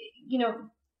 you know,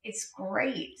 it's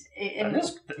great.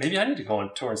 Maybe I need to go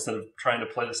on tour instead of trying to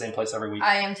play the same place every week.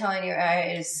 I am telling you,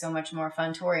 it is so much more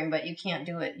fun touring, but you can't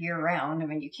do it year round. I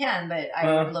mean, you can, but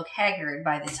I would look haggard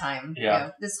by the time. Yeah. You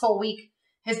know, this whole week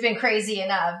has been crazy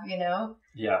enough, you know?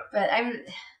 Yeah. But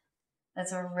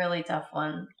that's a really tough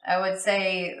one. I would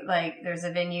say, like, there's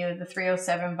a venue, the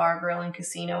 307 Bar Grill and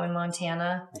Casino in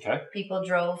Montana. Okay. People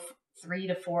drove 3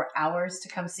 to 4 hours to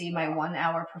come see my 1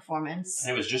 hour performance.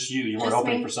 And it was just you? You weren't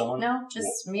opening for someone? No,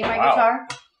 just me and my guitar.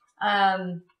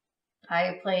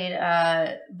 I played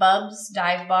Bub's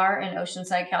Dive Bar in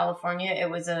Oceanside, California. It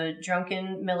was a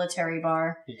drunken military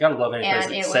bar. You gotta love any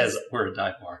place that says we're a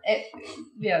dive bar. It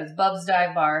was Bub's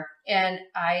Dive Bar. And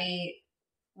I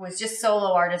was just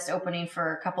solo artist opening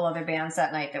for a couple other bands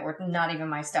that night that were not even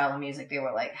my style of music. They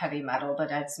were like heavy metal, but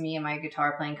that's me and my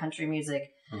guitar playing country music.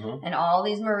 And all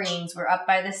these Marines were up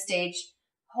by the stage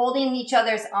holding each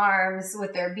other's arms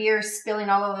with their beer spilling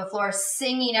all over the floor,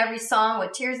 singing every song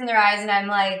with tears in their eyes. And I'm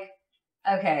like,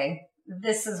 okay,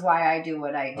 this is why I do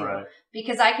what I do. Right.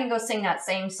 Because I can go sing that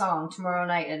same song tomorrow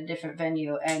night at a different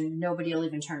venue and nobody will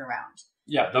even turn around.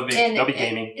 Yeah, they'll be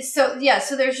gaming. So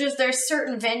there's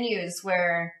certain venues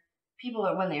where people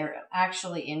when they're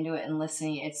actually into it and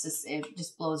listening, it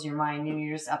just blows your mind, and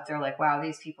you're just up there like, wow,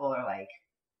 these people are like,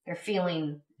 they're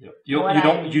feeling. Yep. You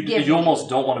almost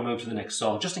don't want to move to the next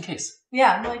song just in case.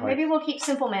 Yeah, like maybe we'll keep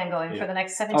Simple Man going for the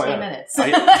next 17 minutes.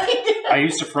 I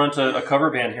used to front a cover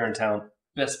band here in town.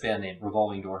 Best band name,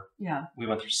 Revolving Door. Yeah, we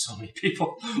went through so many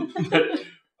people, but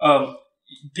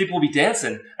people would be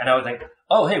dancing, and I would think,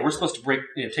 oh, hey, we're supposed to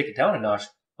take it down a notch.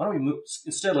 Why don't we move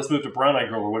instead? Let's move to Brown Eyed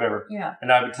Girl or whatever. Yeah,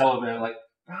 and I would tell them like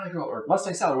Brown Eyed Girl or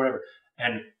Mustang Salad or whatever,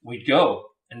 and we'd go.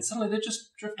 And suddenly they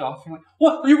just drift off. You're like,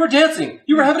 what? You were dancing.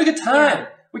 You were having a good time. Yeah.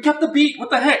 We kept the beat. What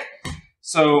the heck?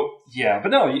 So, yeah.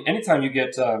 But no, anytime you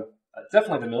get,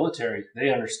 definitely the military, they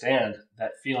understand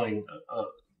that feeling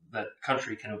that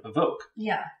country can evoke.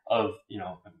 Yeah. Of,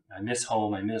 I miss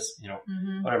home, I miss,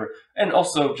 Mm-hmm. whatever. And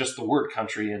also just the word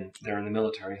country, and they're in the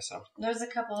military, so. There's a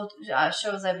couple of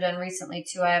shows I've done recently,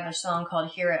 too. I have a song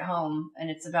called Here at Home, and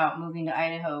it's about moving to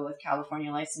Idaho with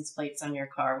California license plates on your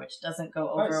car, which doesn't go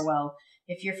over Nice. well.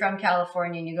 If you're from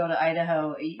California and you go to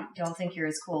Idaho, you don't think you're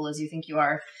as cool as you think you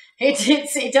are.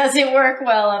 It doesn't work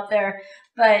well up there.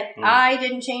 But I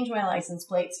didn't change my license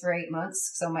plates for 8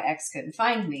 months, so my ex couldn't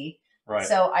find me. Right.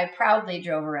 So I proudly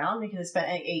drove around because I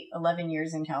spent 11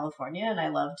 years in California, and I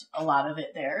loved a lot of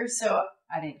it there. So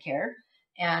I didn't care.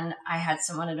 And I had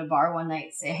someone at a bar one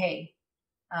night say, hey,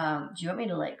 do you want me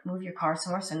to move your car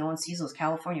somewhere so no one sees those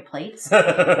California plates? And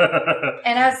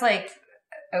I was like,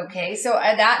 okay. So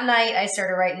that night I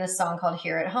started writing this song called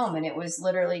Here at Home. And it was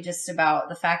literally just about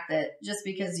the fact that just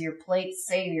because your plates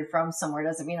say you're from somewhere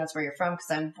doesn't mean that's where you're from.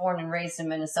 Because I'm born and raised in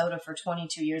Minnesota for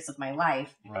 22 years of my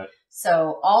life. Right.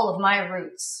 So all of my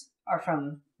roots are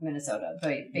from Minnesota,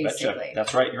 basically. Betcha.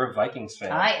 That's right. You're a Vikings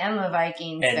fan. I am a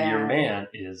Vikings fan. And your man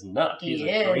is not. He's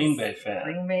a Green Bay fan.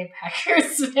 Green Bay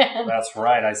Packers fan. That's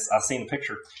right. I've seen the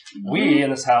picture. Mm-hmm. We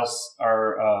in this house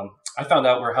are, I found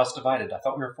out we're house divided. I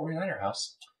thought we were a 49er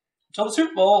house. Until the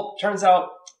Super Bowl, turns out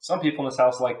some people in this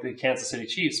house like the Kansas City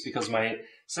Chiefs because my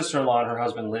sister-in-law and her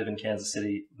husband live in Kansas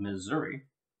City, Missouri.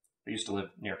 They used to live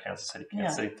near Kansas City.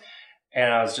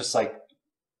 And I was just like,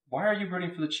 why are you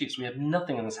rooting for the Chiefs? We have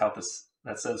nothing in this house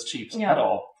that says Chiefs at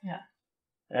all. Yeah.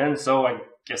 And so I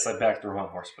guess I backed the wrong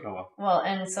horse, but oh well. Well,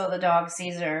 and so the dog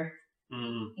Caesar,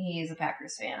 he's a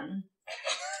Packers fan.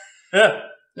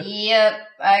 Yep.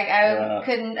 I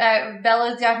couldn't.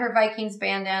 Bella's got her Vikings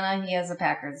bandana. He has a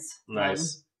Packers.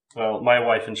 Nice. Well, my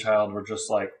wife and child were just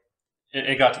like,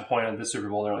 it got to the point of the Super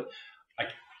Bowl. They're like,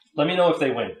 let me know if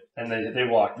they win. And they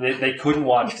walked. They couldn't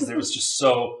watch because it was just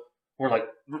so, we're like,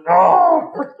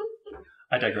 oh!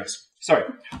 I digress. Sorry.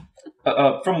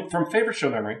 From favorite show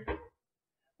memory,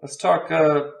 let's talk,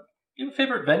 you have a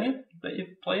favorite venue that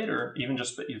you've played or even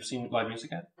just that you've seen live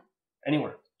music at?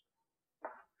 Anywhere.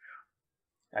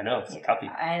 I know, it's a copy.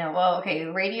 I know. Well, okay,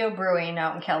 Radio Brewing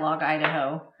out in Kellogg,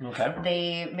 Idaho. Okay.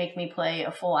 They make me play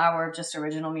a full hour of just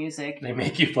original music. They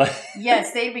make you play?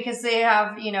 Yes, because they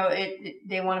have,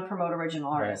 they want to promote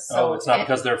original artists. Right. So it's not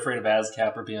because they're afraid of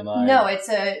ASCAP or BMI? No,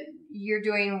 you're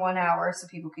doing 1 hour so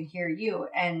people can hear you.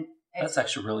 And that's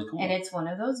actually really cool. And it's one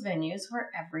of those venues where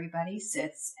everybody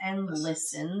sits and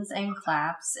listens and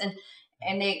claps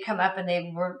and they come up and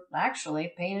they were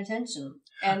actually paying attention.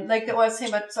 And like I was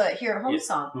saying about Here at Home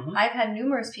song, I've had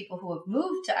numerous people who have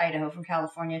moved to Idaho from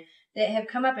California that have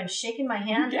come up and shaken my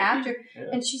hand after. Yeah.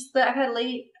 And I've had a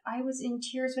lady, I was in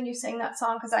tears when you sang that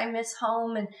song because I miss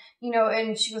home. And,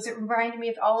 and she was, it reminded me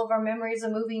of all of our memories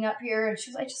of moving up here. And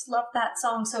she was, I just love that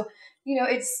song. So,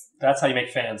 that's how you make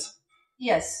fans.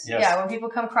 Yes. Yeah. When people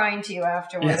come crying to you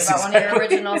afterwards about one of your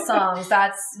original songs,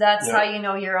 that's how you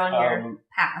know you're on your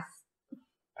path.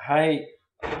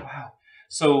 Wow.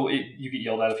 So you get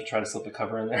yelled at if you try to slip a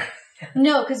cover in there?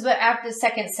 No, because after the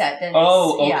second set, then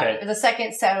okay. The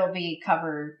second set will be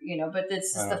cover, but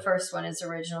this is the first one is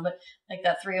original. But like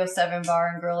that 307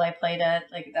 Bar and Grill I played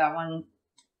at, like that one,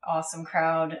 awesome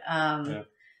crowd.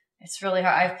 It's really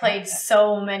hard. I've played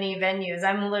so many venues.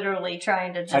 I'm literally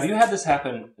trying to just... Have you had this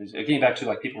happen, getting back to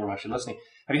like people who are actually listening,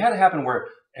 have you had it happen where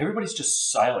everybody's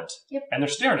just silent and they're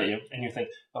staring at you and you think,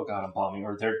 oh God, I'm bombing,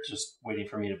 or they're just waiting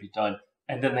for me to be done.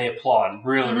 And then they applaud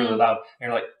really, really loud.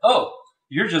 And you're like, oh,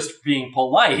 you're just being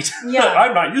polite. Yeah.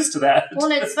 I'm not used to that.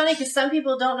 Well, and it's funny because some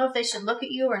people don't know if they should look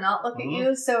at you or not look at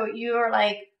you. So you're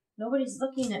like, nobody's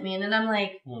looking at me. And then I'm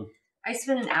like... I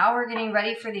spend an hour getting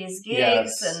ready for these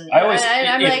gigs, and I always,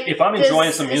 if I'm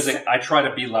enjoying some music, I try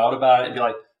to be loud about it and be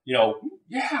like,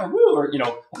 yeah, woo, or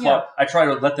applaud. Yeah. I try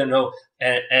to let them know,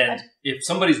 and if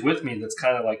somebody's with me, that's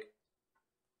kind of like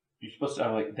you're supposed to.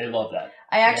 I'm like, they love that.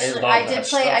 I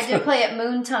did play at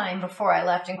Moontime before I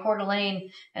left in Coeur d'Alene,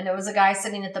 and there was a guy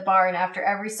sitting at the bar, and after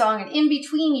every song, and in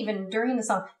between, even during the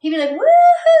song, he'd be like,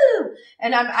 woohoo!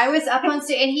 And I was up on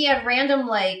stage, and he had random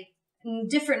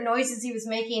different noises he was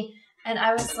making. And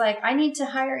I was like, I need to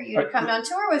hire you to come on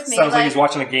tour with me. Sounds like he's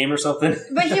watching a game or something.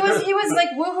 But he was like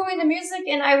woohooing the music,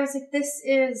 and I was like, this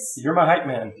is... You're my hype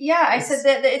man. Yeah, I said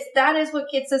that is what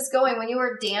gets us going. When you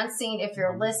are dancing, if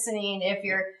you're listening, if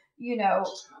you're,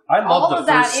 I love all of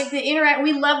that. If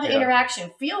we love the interaction.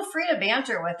 Feel free to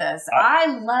banter with us. I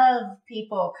love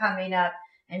people coming up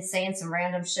and saying some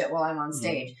random shit while I'm on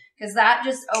stage. Because that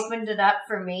just opened it up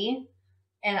for me.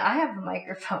 And I have a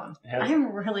microphone.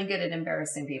 I'm really good at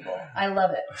embarrassing people. I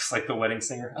love it. It's like the wedding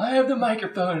singer. I have the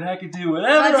microphone and I can do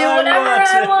whatever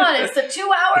I want. It's the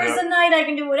 2 hours a night. I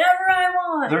can do whatever I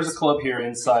want. There's a club here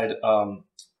inside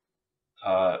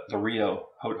the Rio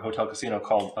Hotel Casino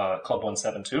called Club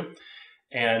 172.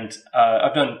 And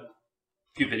I've done a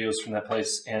few videos from that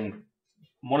place. And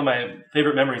one of my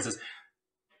favorite memories is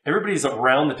everybody's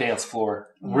around the dance floor,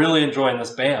 really enjoying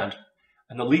this band.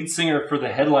 And the lead singer for the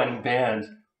headlining band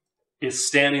is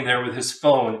standing there with his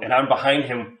phone, and I'm behind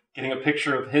him getting a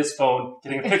picture of his phone,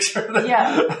 getting a picture of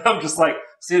the... I'm just like,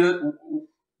 see,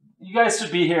 you guys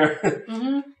should be here.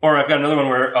 Or I've got another one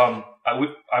where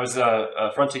I was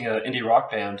fronting an indie rock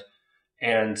band,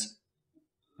 and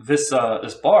this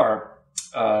bar,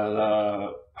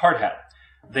 Hard Hat,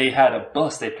 they had a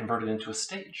bus they'd converted into a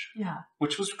stage.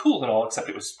 Which was cool and all, except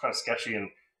it was kind of sketchy, and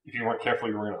if you weren't careful,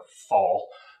 you were going to fall.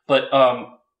 But I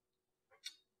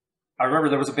remember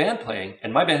there was a band playing,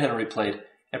 and my band had already played,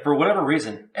 and for whatever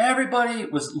reason, everybody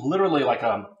was literally like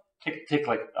take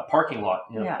like a parking lot,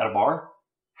 at a bar.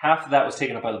 Half of that was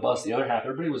taken up by the bus. The other half,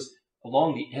 everybody was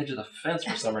along the edge of the fence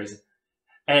for some reason.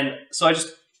 And so I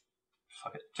just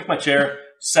took my chair,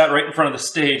 sat right in front of the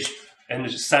stage, and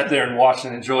just sat there and watched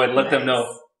and enjoyed, and let them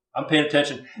know I'm paying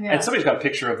attention. And somebody's got a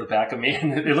picture of the back of me,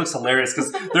 and it looks hilarious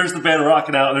because there's the band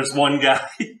rocking out, and there's one guy.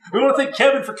 We want to thank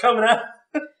Kevin for coming out.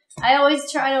 I always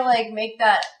try to like make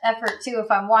that effort too if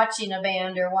I'm watching a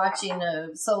band or watching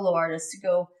a solo artist to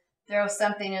go throw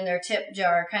something in their tip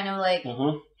jar, kind of like,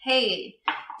 hey,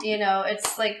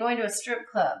 it's like going to a strip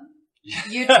club.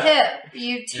 You tip, and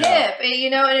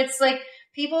it's like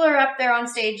people are up there on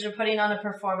stage and putting on a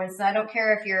performance. And I don't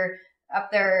care if you're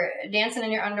up there dancing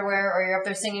in your underwear or you're up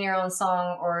there singing your own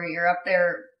song or you're up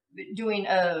there doing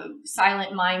a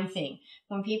silent mime thing.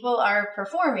 When people are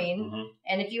performing,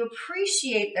 and if you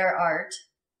appreciate their art,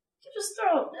 you just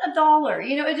throw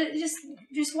 $1.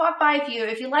 Just walk by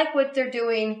if you like what they're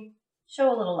doing, show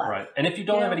a little love. Right. And if you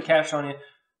don't have any cash on you,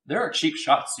 there are cheap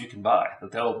shots you can buy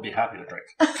that they'll be happy to drink.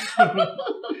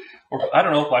 Or I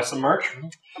don't know, buy some merch. We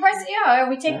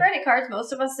take credit cards.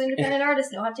 Most of us independent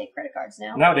artists know how to take credit cards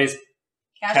now. Nowadays,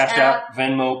 Cash App,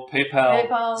 Venmo, PayPal,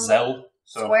 Zelle.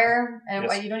 So, Square, and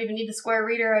you don't even need the Square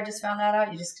reader. I just found that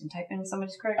out. You just can type in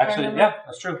somebody's credit card number. Yeah,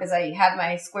 that's true. Because I had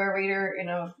my Square reader in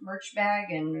a merch bag,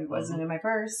 and it wasn't in my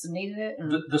purse, and needed it.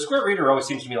 And the Square reader always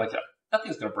seems to me like that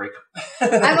thing's going to break.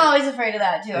 I'm always afraid of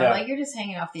that, too. I'm like, you're just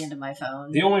hanging off the end of my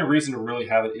phone. The only reason to really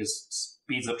have it is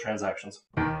speeds up transactions.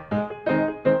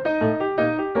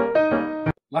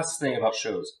 Last thing about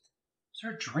shows. Is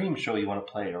there a dream show you want to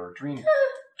play, or a dream...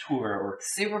 tour or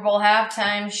Super Bowl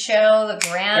halftime show, the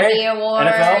Grammy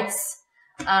Awards.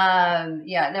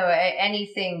 NFL?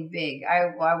 Anything big. I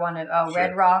want to.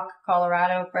 Red Rock,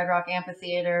 Colorado, Red Rock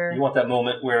Amphitheater. You want that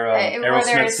moment where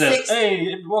Aerosmith says,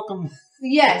 "Hey, welcome."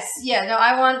 Yes,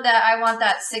 I want that. I want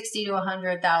that 60 to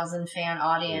 100,000 fan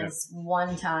audience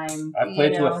one time. I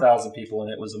played to 1,000 people,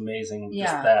 and it was amazing.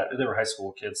 Just that they were high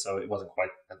school kids, so it wasn't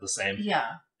quite the same.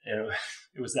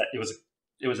 It was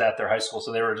at their high school,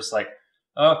 so they were just like,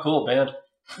 oh, cool band.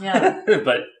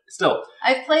 But still,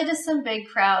 I've played to some big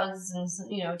crowds and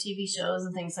TV shows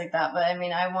and things like that. But I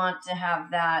mean, I want to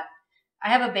have that. I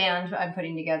have a band I'm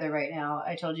putting together right now.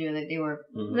 I told you that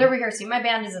they're rehearsing. My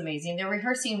band is amazing. They're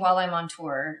rehearsing while I'm on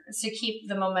tour to keep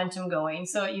the momentum going.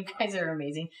 So you guys are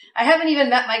amazing. I haven't even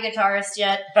met my guitarist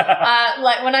yet.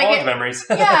 Like when I get memories.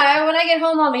 when I get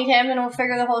home, I'll meet him and we'll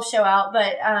figure the whole show out.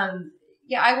 But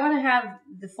I want to have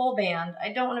the full band.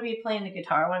 I don't want to be playing the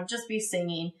guitar. I want to just be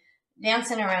singing,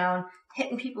 dancing around,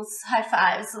 hitting people's high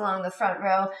fives along the front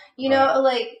row.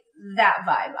 Like that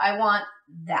vibe. I want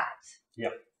that.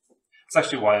 Yep. It's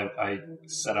actually why I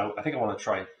set out. I think I want to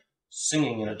try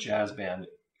singing in a jazz band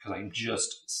because I'm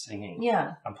just singing.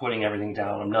 Yeah. I'm putting everything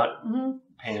down. I'm not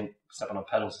stepping on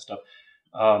pedals and stuff.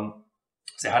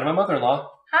 Say hi to my mother-in-law.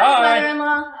 Hi.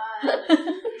 Mother-in-law.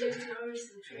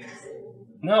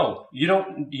 No, you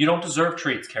don't deserve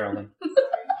treats, Carolyn.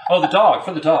 Oh,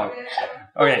 for the dog.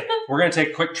 Okay, we're going to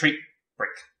take a quick treat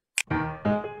break.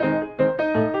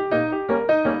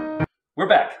 We're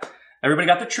back. Everybody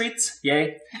got their treats?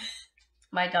 Yay.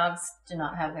 My dogs do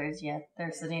not have theirs yet.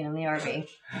 They're sitting in the RV.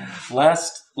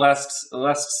 Last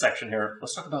section here.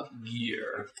 Let's talk about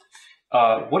gear.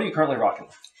 What are you currently rocking?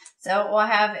 So I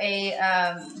have a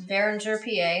Behringer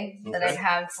PA that I've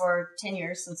had for 10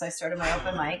 years since I started my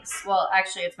open mics. Well,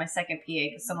 actually, it's my second PA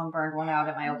because someone burned one out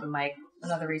at my open mic.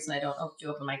 Another reason I don't do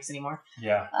open mics anymore.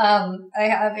 Yeah. I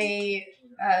have a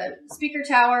speaker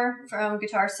tower from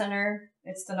Guitar Center.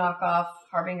 It's the knockoff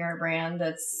Harbinger brand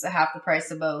that's half the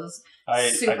price of Bose.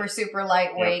 Super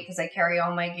lightweight because I carry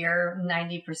all my gear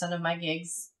 90% of my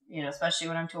gigs, especially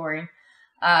when I'm touring.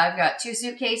 I've got 2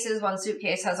 suitcases. One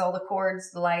suitcase has all the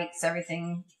cords, the lights,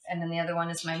 everything. And then the other one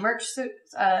is my merch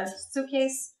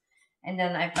suitcase. And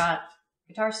then I've got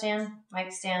guitar stand,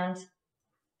 mic stand,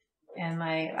 and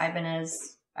my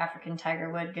Ibanez African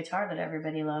Tiger Wood guitar that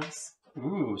everybody loves.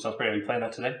 Ooh, sounds great. Are you playing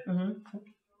that today? Mm-hmm.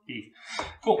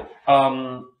 Cool.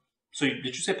 So did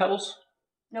you say pedals?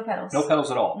 No pedals. No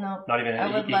pedals at all? No. Not even I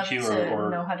would love EQ to or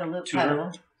know how to loop tuner?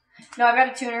 pedal. No, I've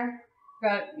got a tuner.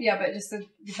 But just the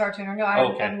guitar tuner. No,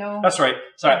 I have no. That's right.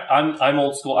 Sorry, I'm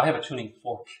old school. I have a tuning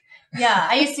fork. Yeah,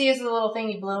 I used to use the little thing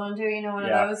you blow into, one of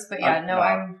those. But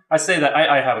I say that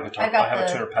I have a guitar. I have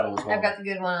a tuner pedal as well. I've got the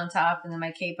good one on top, and then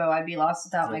my capo. I'd be lost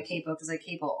without my capo because I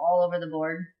capo all over the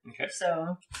board. Okay.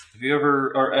 So, have you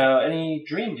ever or any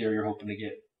dream gear you're hoping to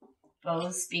get?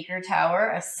 Bose speaker tower,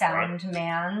 a sound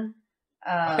man.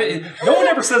 No one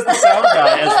ever says the sound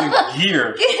guy as the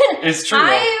gear. It's true.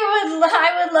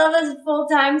 I would love a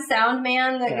full-time sound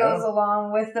man that goes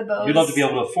along with the Bose. You'd love to be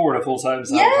able to afford a full-time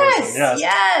sound person.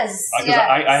 Yes.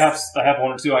 I have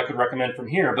one or two I could recommend from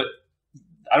here, but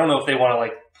I don't know if they want to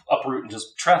like uproot and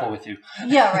just travel with you.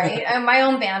 Yeah, right. And my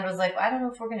own band was like, I don't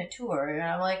know if we're going to tour, and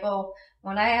I'm like, well,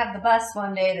 when I have the bus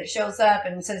one day that shows up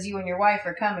and says you and your wife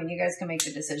are coming, you guys can make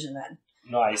the decision then.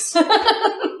 Nice.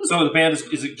 So the band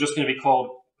is it just going to be called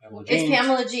Pamela Jean? It's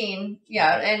Pamela Jean,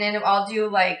 and then I'll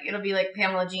do it'll be like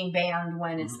Pamela Jean Band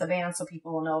when it's the band, so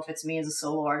people will know if it's me as a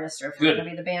solo artist or if it's going to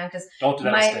be the band. Cause don't do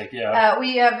that mistake. Yeah,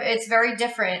 it's very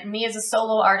different. Me as a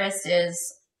solo artist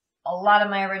is a lot of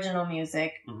my original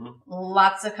music,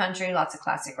 lots of country, lots of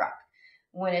classic rock.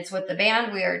 When it's with the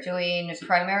band, we are doing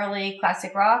primarily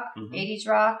classic rock, 80s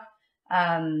rock.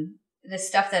 The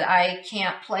stuff that I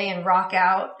can't play and rock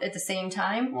out at the same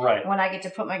time. Right. When I get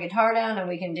to put my guitar down and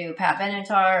we can do Pat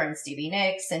Benatar and Stevie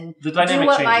Nicks and do what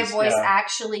changes, my voice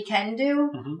actually can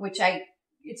do, which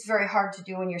it's very hard to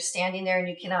do when you're standing there and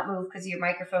you cannot move because your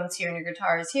microphone's here and your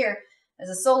guitar is here. As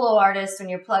a solo artist, when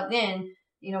you're plugged in,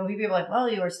 people are like, well,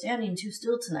 you were standing too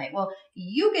still tonight. Well,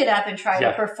 you get up and try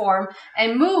to perform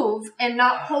and move and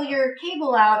not pull your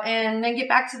cable out and then get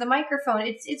back to the microphone.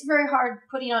 It's very hard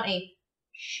putting on a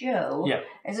show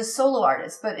as a solo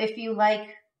artist, but if you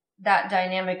like that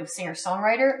dynamic of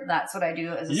singer-songwriter, that's what I do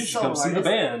as a solo artist. You should come see the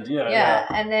band,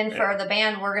 and then for the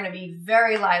band, we're going to be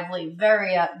very lively,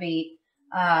 very upbeat.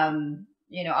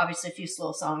 Obviously a few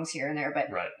slow songs here and there, but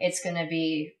it's going to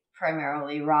be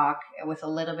primarily rock with a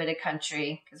little bit of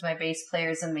country because my bass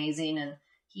player is amazing and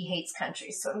he hates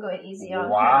country, so I'm going easy on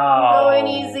him. I'm going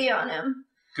easy on him.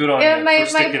 Good on you for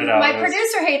sticking it out. My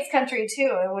producer hates country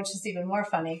too, which is even more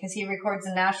funny because he records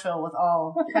in Nashville with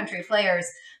all country players.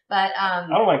 But I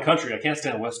don't mind country. I can't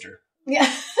stand Western. Yeah.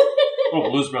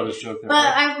 Little Blues Brothers joke there.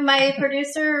 But my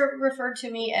producer referred to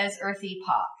me as earthy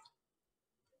pop.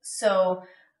 So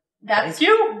that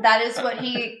is what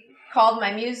he called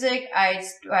my music.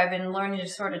 I've been learning to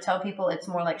sort of tell people it's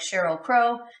more like Sheryl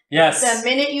Crow. Yes. The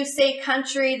minute you say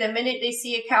country, the minute they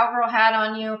see a cowgirl hat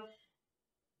on you,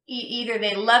 either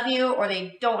they love you or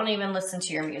they don't even listen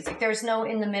to your music. There's no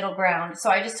in the middle ground. So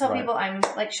I just tell people I'm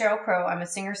like Sheryl Crow. I'm a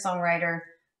singer-songwriter.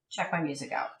 Check my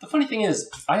music out. The funny thing is,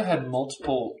 I've had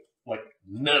multiple like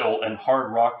metal and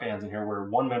hard rock bands in here where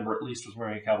one member at least was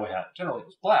wearing a cowboy hat. Generally, it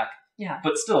was black. Yeah.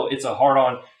 But still, it's a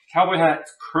hard-on cowboy hat.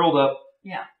 It's curled up.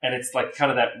 Yeah. And it's like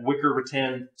kind of that wicker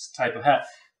rattan type of hat.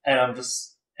 And I'm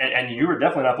just, and you were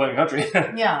definitely not playing country.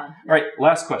 Yeah. All right.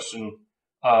 Last question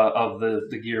of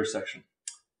the gear section.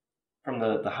 From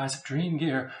the highs of dream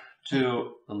gear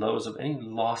to the lows of any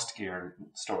lost gear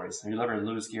stories. Have you ever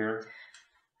lose gear?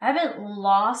 I haven't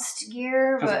lost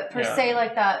gear, but per se,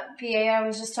 like that PA I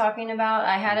was just talking about,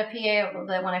 I had a PA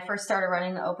that when I first started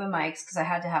running the open mics, because I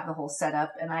had to have the whole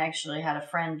setup, and I actually had a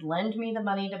friend lend me the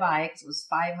money to buy it, because it was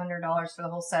 $500 for the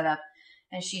whole setup,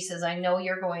 and she says, I know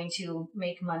you're going to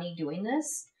make money doing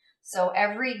this, so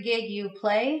every gig you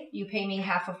play, you pay me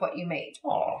half of what you made.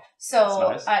 Oh, so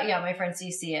that's nice. my friend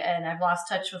Cece, and I've lost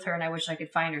touch with her, and I wish I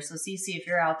could find her. So Cece, if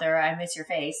you're out there, I miss your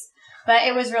face. But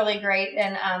it was really great,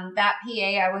 and that PA,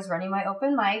 I was running my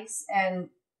open mics, and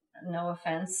no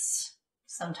offense,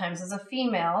 sometimes as a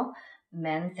female,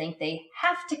 men think they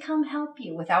have to come help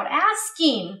you without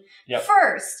asking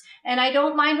first. And I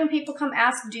don't mind when people come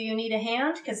ask, do you need a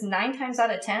hand? Because 9 times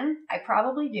out of 10, I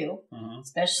probably do. Mm-hmm.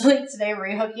 Especially today,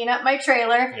 rehooking up my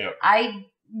trailer. Yep. I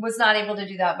was not able to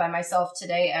do that by myself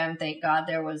today. And thank God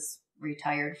there was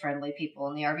retired friendly people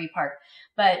in the RV park.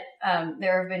 But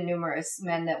there have been numerous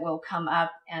men that will come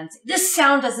up and say, this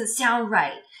sound doesn't sound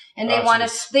right. And they want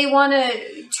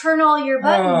to turn all your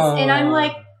buttons. And I'm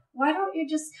like, why don't you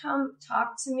just come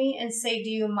talk to me and say, do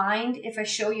you mind if I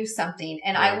show you something?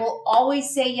 And I will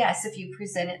always say yes if you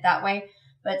present it that way.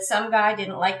 But some guy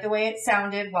didn't like the way it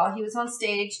sounded while he was on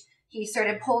stage. He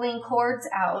started pulling cords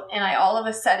out, and I all of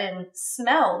a sudden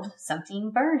smelled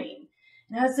something burning.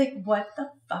 And I was like, what the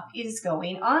fuck is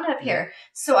going on up here?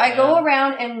 So I go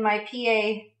around and my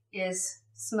PA is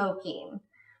smoking.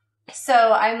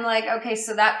 So I'm like, okay,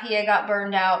 so that PA got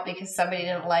burned out because somebody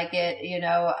didn't like it, you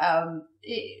know.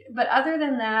 But other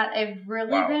than that, I've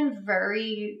really been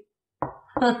very,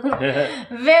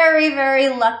 very, very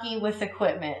lucky with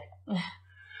equipment.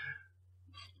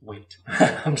 Wait.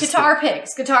 Guitar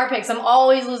picks. I'm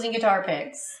always losing guitar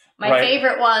picks. My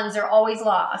favorite ones are always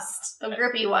lost. The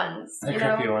grippy ones.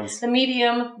 Ones. The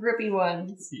medium grippy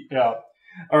ones. Yeah.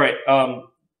 All right.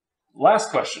 Last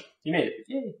question. You made it.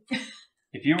 Yay.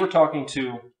 If you were talking to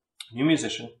a new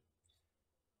musician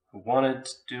who wanted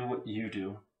to do what you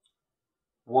do,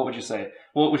 what would you say?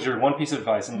 What was your one piece of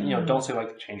advice? And, don't say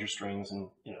like change your strings and,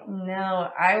 No,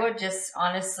 I would just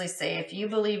honestly say if you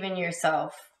believe in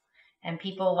yourself and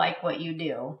people like what you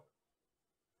do,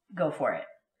 go for it.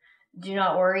 Do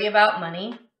not worry about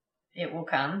money. It will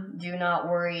come. Do not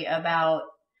worry about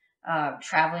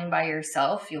traveling by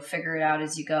yourself. You'll figure it out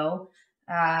as you go.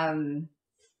 Oh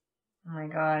my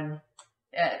God.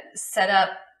 Set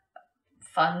up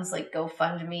funds like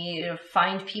GoFundMe.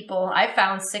 Find people. I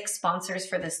found 6 sponsors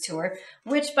for this tour,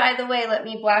 which, by the way, let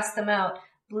me blast them out.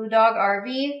 Blue Dog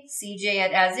RV, CJ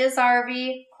at As Is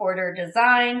RV, Quarter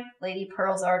Design, Lady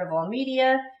Pearl's Art of All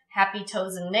Media, Happy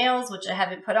Toes and Nails, which I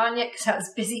haven't put on yet because I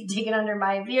was busy digging under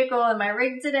my vehicle and my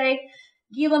rig today,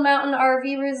 Gila Mountain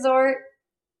RV Resort.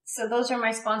 So those are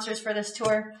my sponsors for this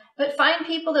tour. But find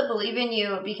people that believe in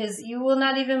you because you will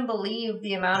not even believe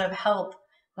the amount of help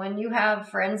when you have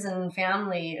friends and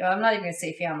family. I'm not even going to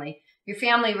say family. Your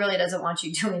family really doesn't want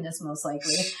you doing this, most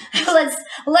likely.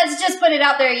 let's just put it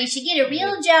out there. You should get a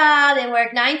real job and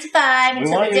work 9 to 5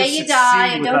 until the day you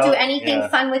die, and don't do anything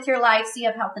fun with your life so you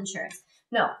have health insurance.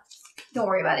 No, don't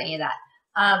worry about any of that.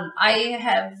 I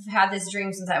have had this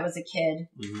dream since I was a kid.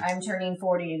 Mm-hmm. I'm turning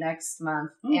 40 next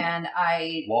month, and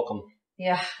welcome.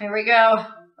 Yeah, here we go.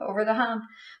 Over the hump.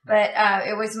 But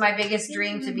it was my biggest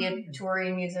dream to be a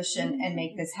touring musician and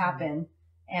make this happen.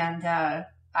 And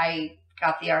I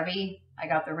got the RV. I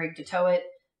got the rig to tow it.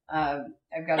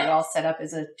 I've got it all set up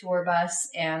as a tour bus.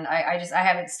 And I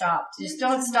haven't stopped. Just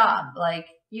don't stop. Like,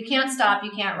 you can't stop.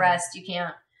 You can't rest. You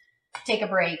can't take a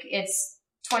break. It's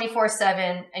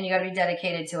 24/7, and you got to be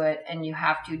dedicated to it. And you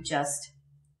have to just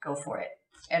go for it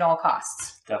at all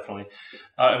costs. Definitely.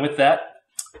 And with that,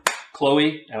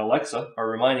 Chloe and Alexa are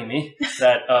reminding me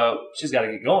that she's got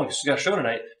to get going. She's got a show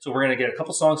tonight. So we're going to get a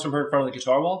couple songs from her in front of the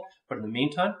guitar wall. But in the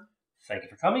meantime, thank you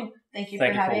for coming. Thank you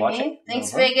for having me.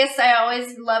 Thanks, Vegas. I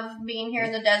always love being here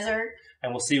in the desert.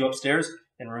 And we'll see you upstairs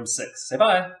in room 6. Say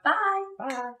bye. Bye.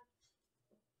 Bye.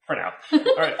 For now. All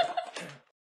right.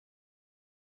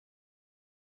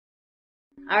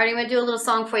 All right, I'm going to do a little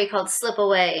song for you called Slip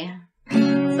Away.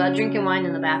 It's about drinking wine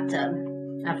in the bathtub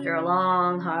after a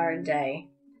long, hard day.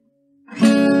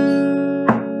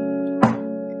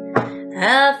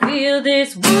 I feel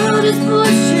this world is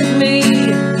pushing me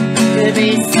to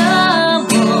be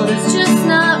someone that's just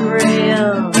not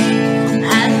real.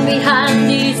 And behind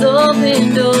these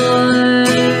open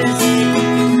doors,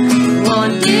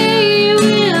 one day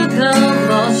will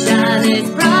come, all shine as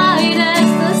bright as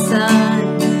the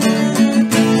sun,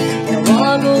 and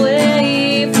walk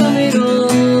away from it all.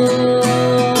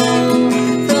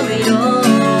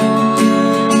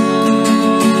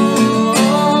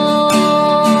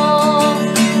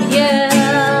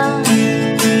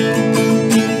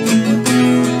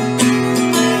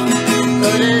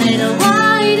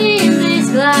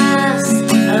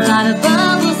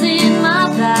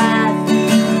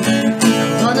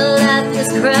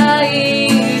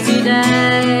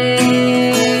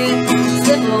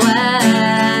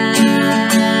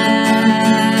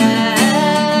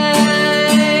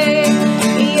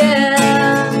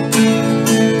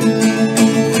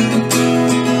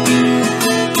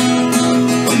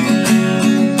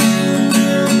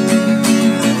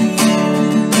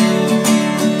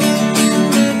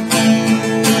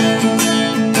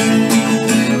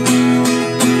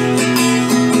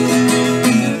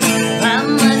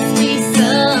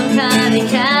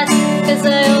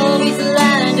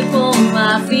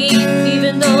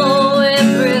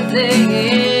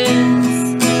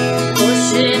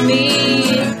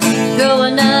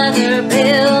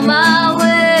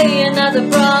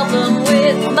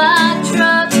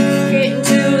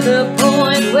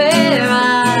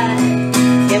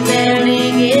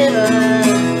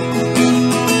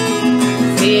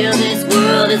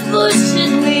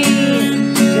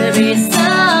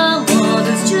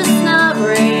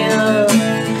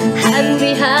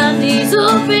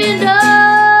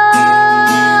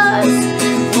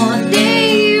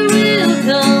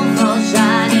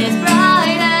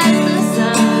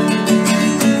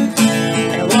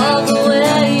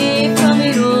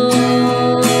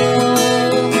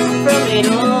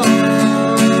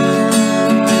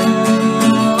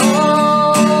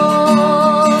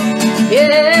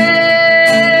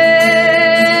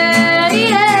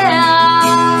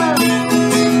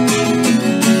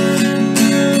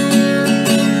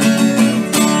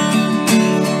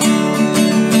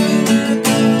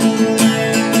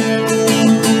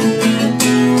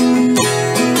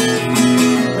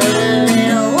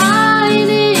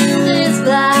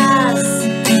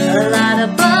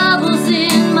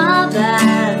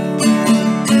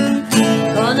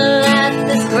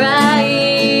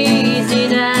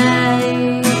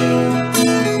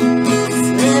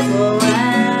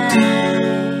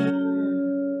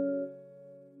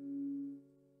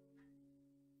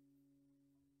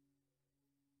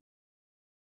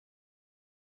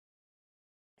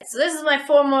 So this is my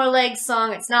Four More Legs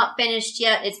song. It's not finished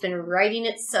yet. It's been writing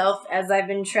itself as I've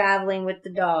been traveling with the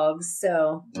dogs.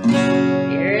 So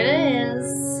here it is.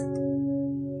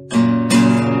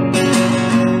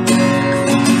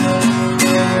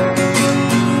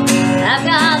 I've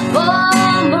got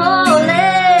 4 more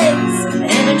legs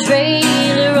and a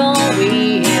trailer on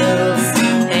wheels,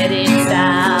 headed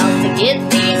south to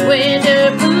get these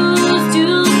winter blues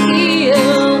to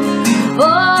heal.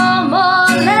 4 more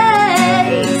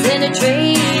legs and a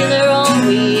trailer on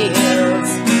wheels,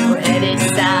 we're headed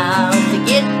south to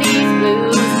get these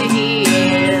blues to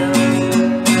heal.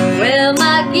 Well,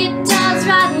 my guitar's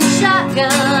riding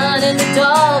shotgun and the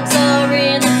dogs are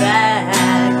in the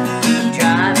back,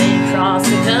 driving across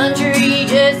the country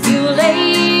just to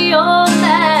lay on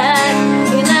back.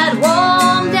 In that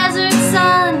warm desert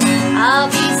sun, I'll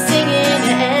be singing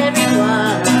to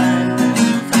everyone.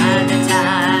 Find a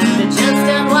time to just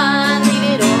unwind,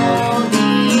 leave it all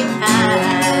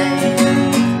behind.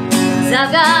 'Cause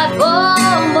I've got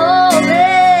 4 more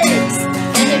legs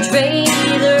and a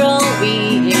trailer on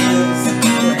wheels,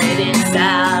 we're heading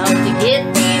south to get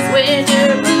these winter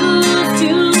blues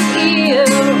to heal.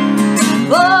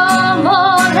 4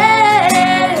 more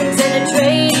legs and a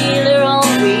trailer on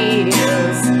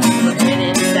wheels, we're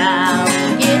heading south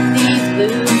to get these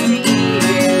blues to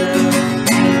heal.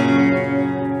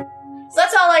 So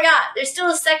that's all I got. There's still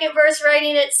a second verse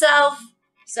writing itself.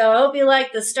 So I hope you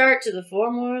like the start to the 4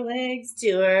 More Legs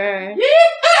tour.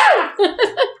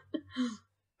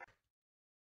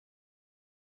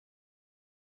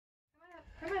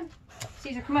 Come on.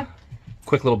 Caesar, come on.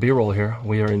 Quick little B-roll here.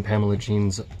 We are in Pamela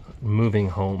Jean's moving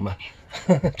home,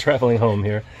 traveling home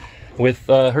here, with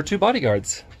her 2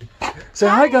 bodyguards. Say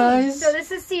hi, guys. So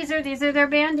this is Caesar. These are their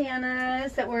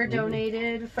bandanas that were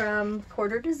donated from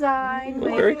Quarter Design.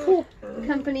 Oh, very cool.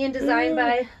 Company and designed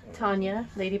by Tanya,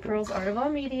 Lady Pearl's Art of All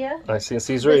Media. I see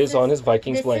Caesar is on his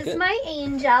Vikings blanket. This is my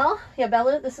angel. Yeah,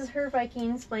 Bella, this is her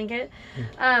Vikings blanket.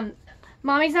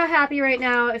 Mommy's not happy right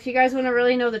now. If you guys want to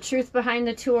really know the truth behind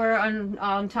the tour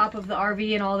on top of the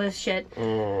RV and all this shit,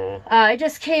 I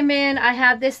just came in. I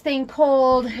had this thing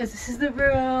pulled. This is the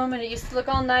room, and it used to look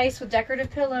all nice with decorative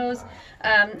pillows.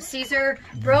 Caesar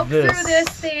broke through this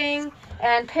thing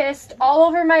and pissed all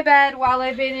over my bed while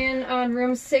I've been in on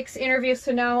room 6 interview.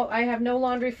 So now I have no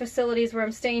laundry facilities where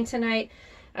I'm staying tonight.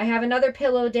 I have another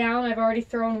pillow down. I've already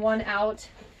thrown one out,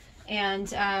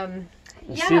 and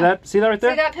yeah. See that? See that right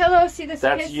there? See that pillow? See this?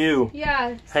 That's you.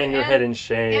 Yeah. Hang your head in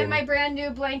shame. And my brand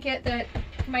new blanket that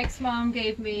Mike's mom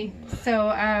gave me.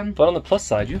 So, but on the plus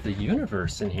side, you have the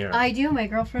universe in here. I do. My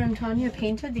girlfriend Tanya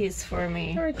painted these for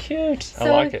me. Very cute. So, I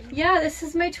like it. Yeah, this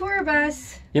is my tour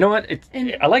bus. You know what?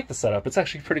 I like the setup. It's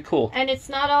actually pretty cool. And it's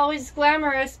not always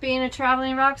glamorous being a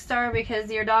traveling rock star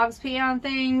because your dogs pee on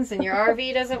things and your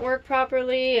RV doesn't work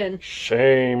properly and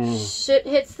shame. Shit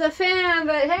hits the fan.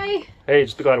 But hey. Hey,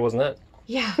 just be glad it wasn't that.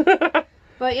 Yeah.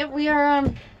 But yeah, we are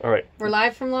all right. We're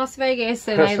live from Las Vegas,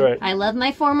 and That's right. I love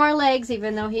my 4 more legs,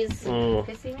 even though he's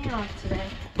pissing me off today.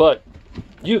 But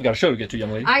you've got a show to get to,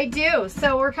 young lady. I do.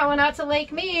 So we're coming out to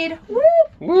Lake Mead. Woo!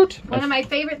 Woot! One of my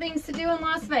favorite things to do in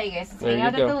Las Vegas is hang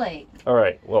out at the lake. All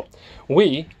right. Well,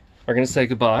 we are going to say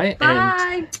goodbye.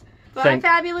 Bye. Bye,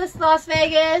 fabulous Las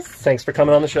Vegas. Thanks for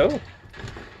coming on the show.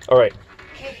 All right.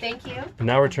 Okay, thank you.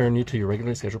 Now return you to your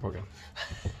regularly scheduled program.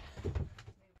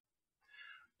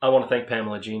 I want to thank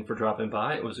Pamela Jean for dropping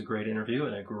by. It was a great interview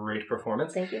and a great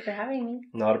performance. Thank you for having me.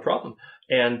 Not a problem.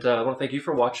 And I want to thank you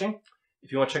for watching.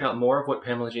 If you want to check out more of what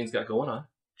Pamela Jean's got going on,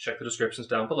 check the descriptions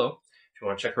down below. If you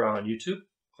want to check her out on YouTube,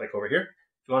 click over here.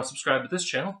 If you want to subscribe to this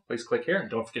channel, please click here. And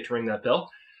don't forget to ring that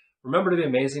bell. Remember to be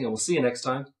amazing, and we'll see you next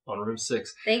time on Room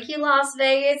 6. Thank you, Las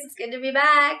Vegas. It's good to be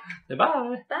back.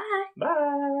 Bye. Bye.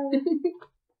 Bye.